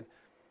us, Lord.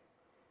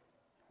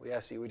 We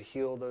ask that you would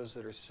heal those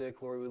that are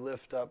sick. Lord, we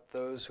lift up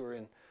those who are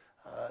in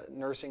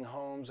nursing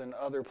homes and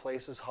other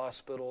places,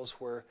 hospitals,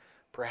 where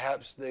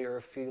perhaps they are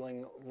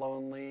feeling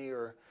lonely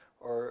or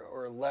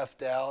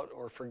left out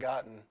or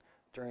forgotten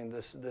during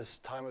this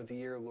time of the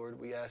year, Lord.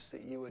 We ask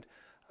that you would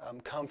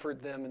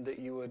comfort them and that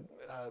you would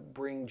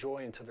bring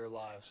joy into their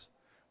lives.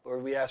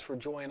 Lord, we ask for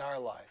joy in our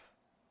life.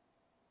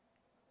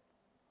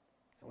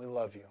 And we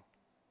love you.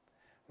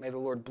 May the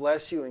Lord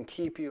bless you and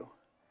keep you.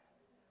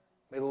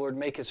 May the Lord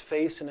make his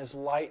face and his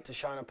light to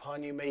shine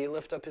upon you. May he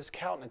lift up his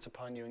countenance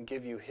upon you and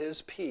give you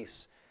his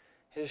peace,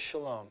 his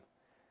shalom.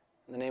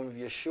 In the name of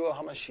Yeshua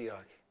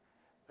HaMashiach.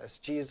 That's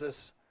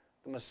Jesus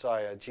the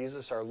Messiah.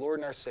 Jesus our Lord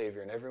and our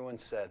Savior. And everyone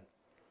said,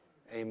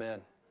 amen.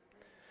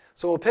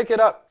 So we'll pick it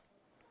up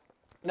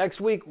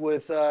next week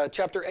with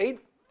chapter 8.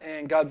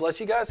 And God bless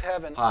you guys.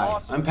 Have an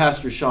awesome... Hi, I'm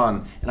Pastor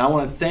Sean, and I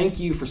want to thank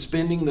you for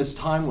spending this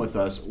time with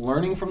us,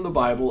 learning from the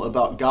Bible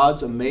about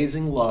God's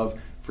amazing love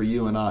for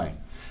you and I.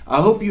 I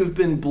hope you've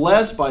been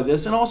blessed by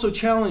this and also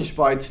challenged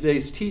by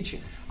today's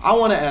teaching. I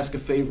want to ask a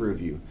favor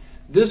of you.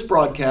 This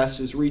broadcast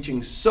is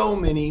reaching so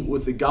many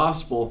with the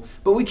gospel,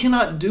 but we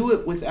cannot do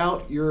it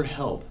without your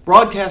help.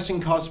 Broadcasting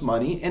costs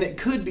money, and it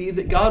could be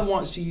that God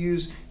wants to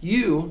use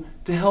you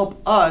to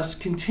help us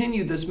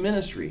continue this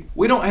ministry.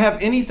 We don't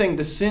have anything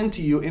to send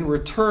to you in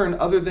return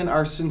other than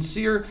our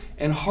sincere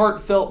and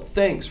heartfelt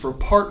thanks for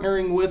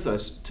partnering with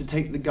us to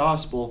take the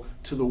gospel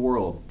to the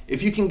world.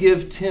 If you can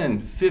give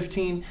 $10,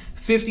 $15,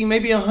 $50,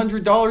 maybe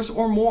 $100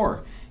 or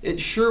more, it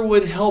sure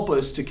would help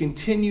us to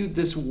continue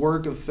this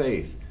work of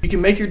faith. You can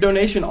make your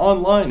donation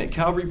online at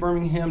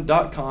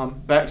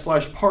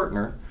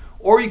calvarybirmingham.com/partner,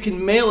 or you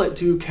can mail it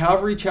to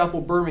Calvary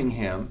Chapel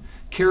Birmingham,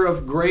 care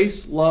of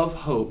Grace, Love,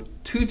 Hope,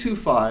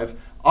 225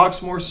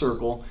 Oxmoor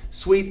Circle,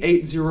 Suite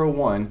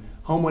 801,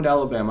 Homewood,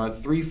 Alabama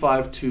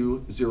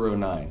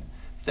 35209.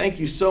 Thank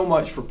you so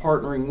much for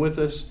partnering with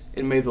us,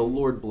 and may the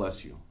Lord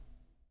bless you.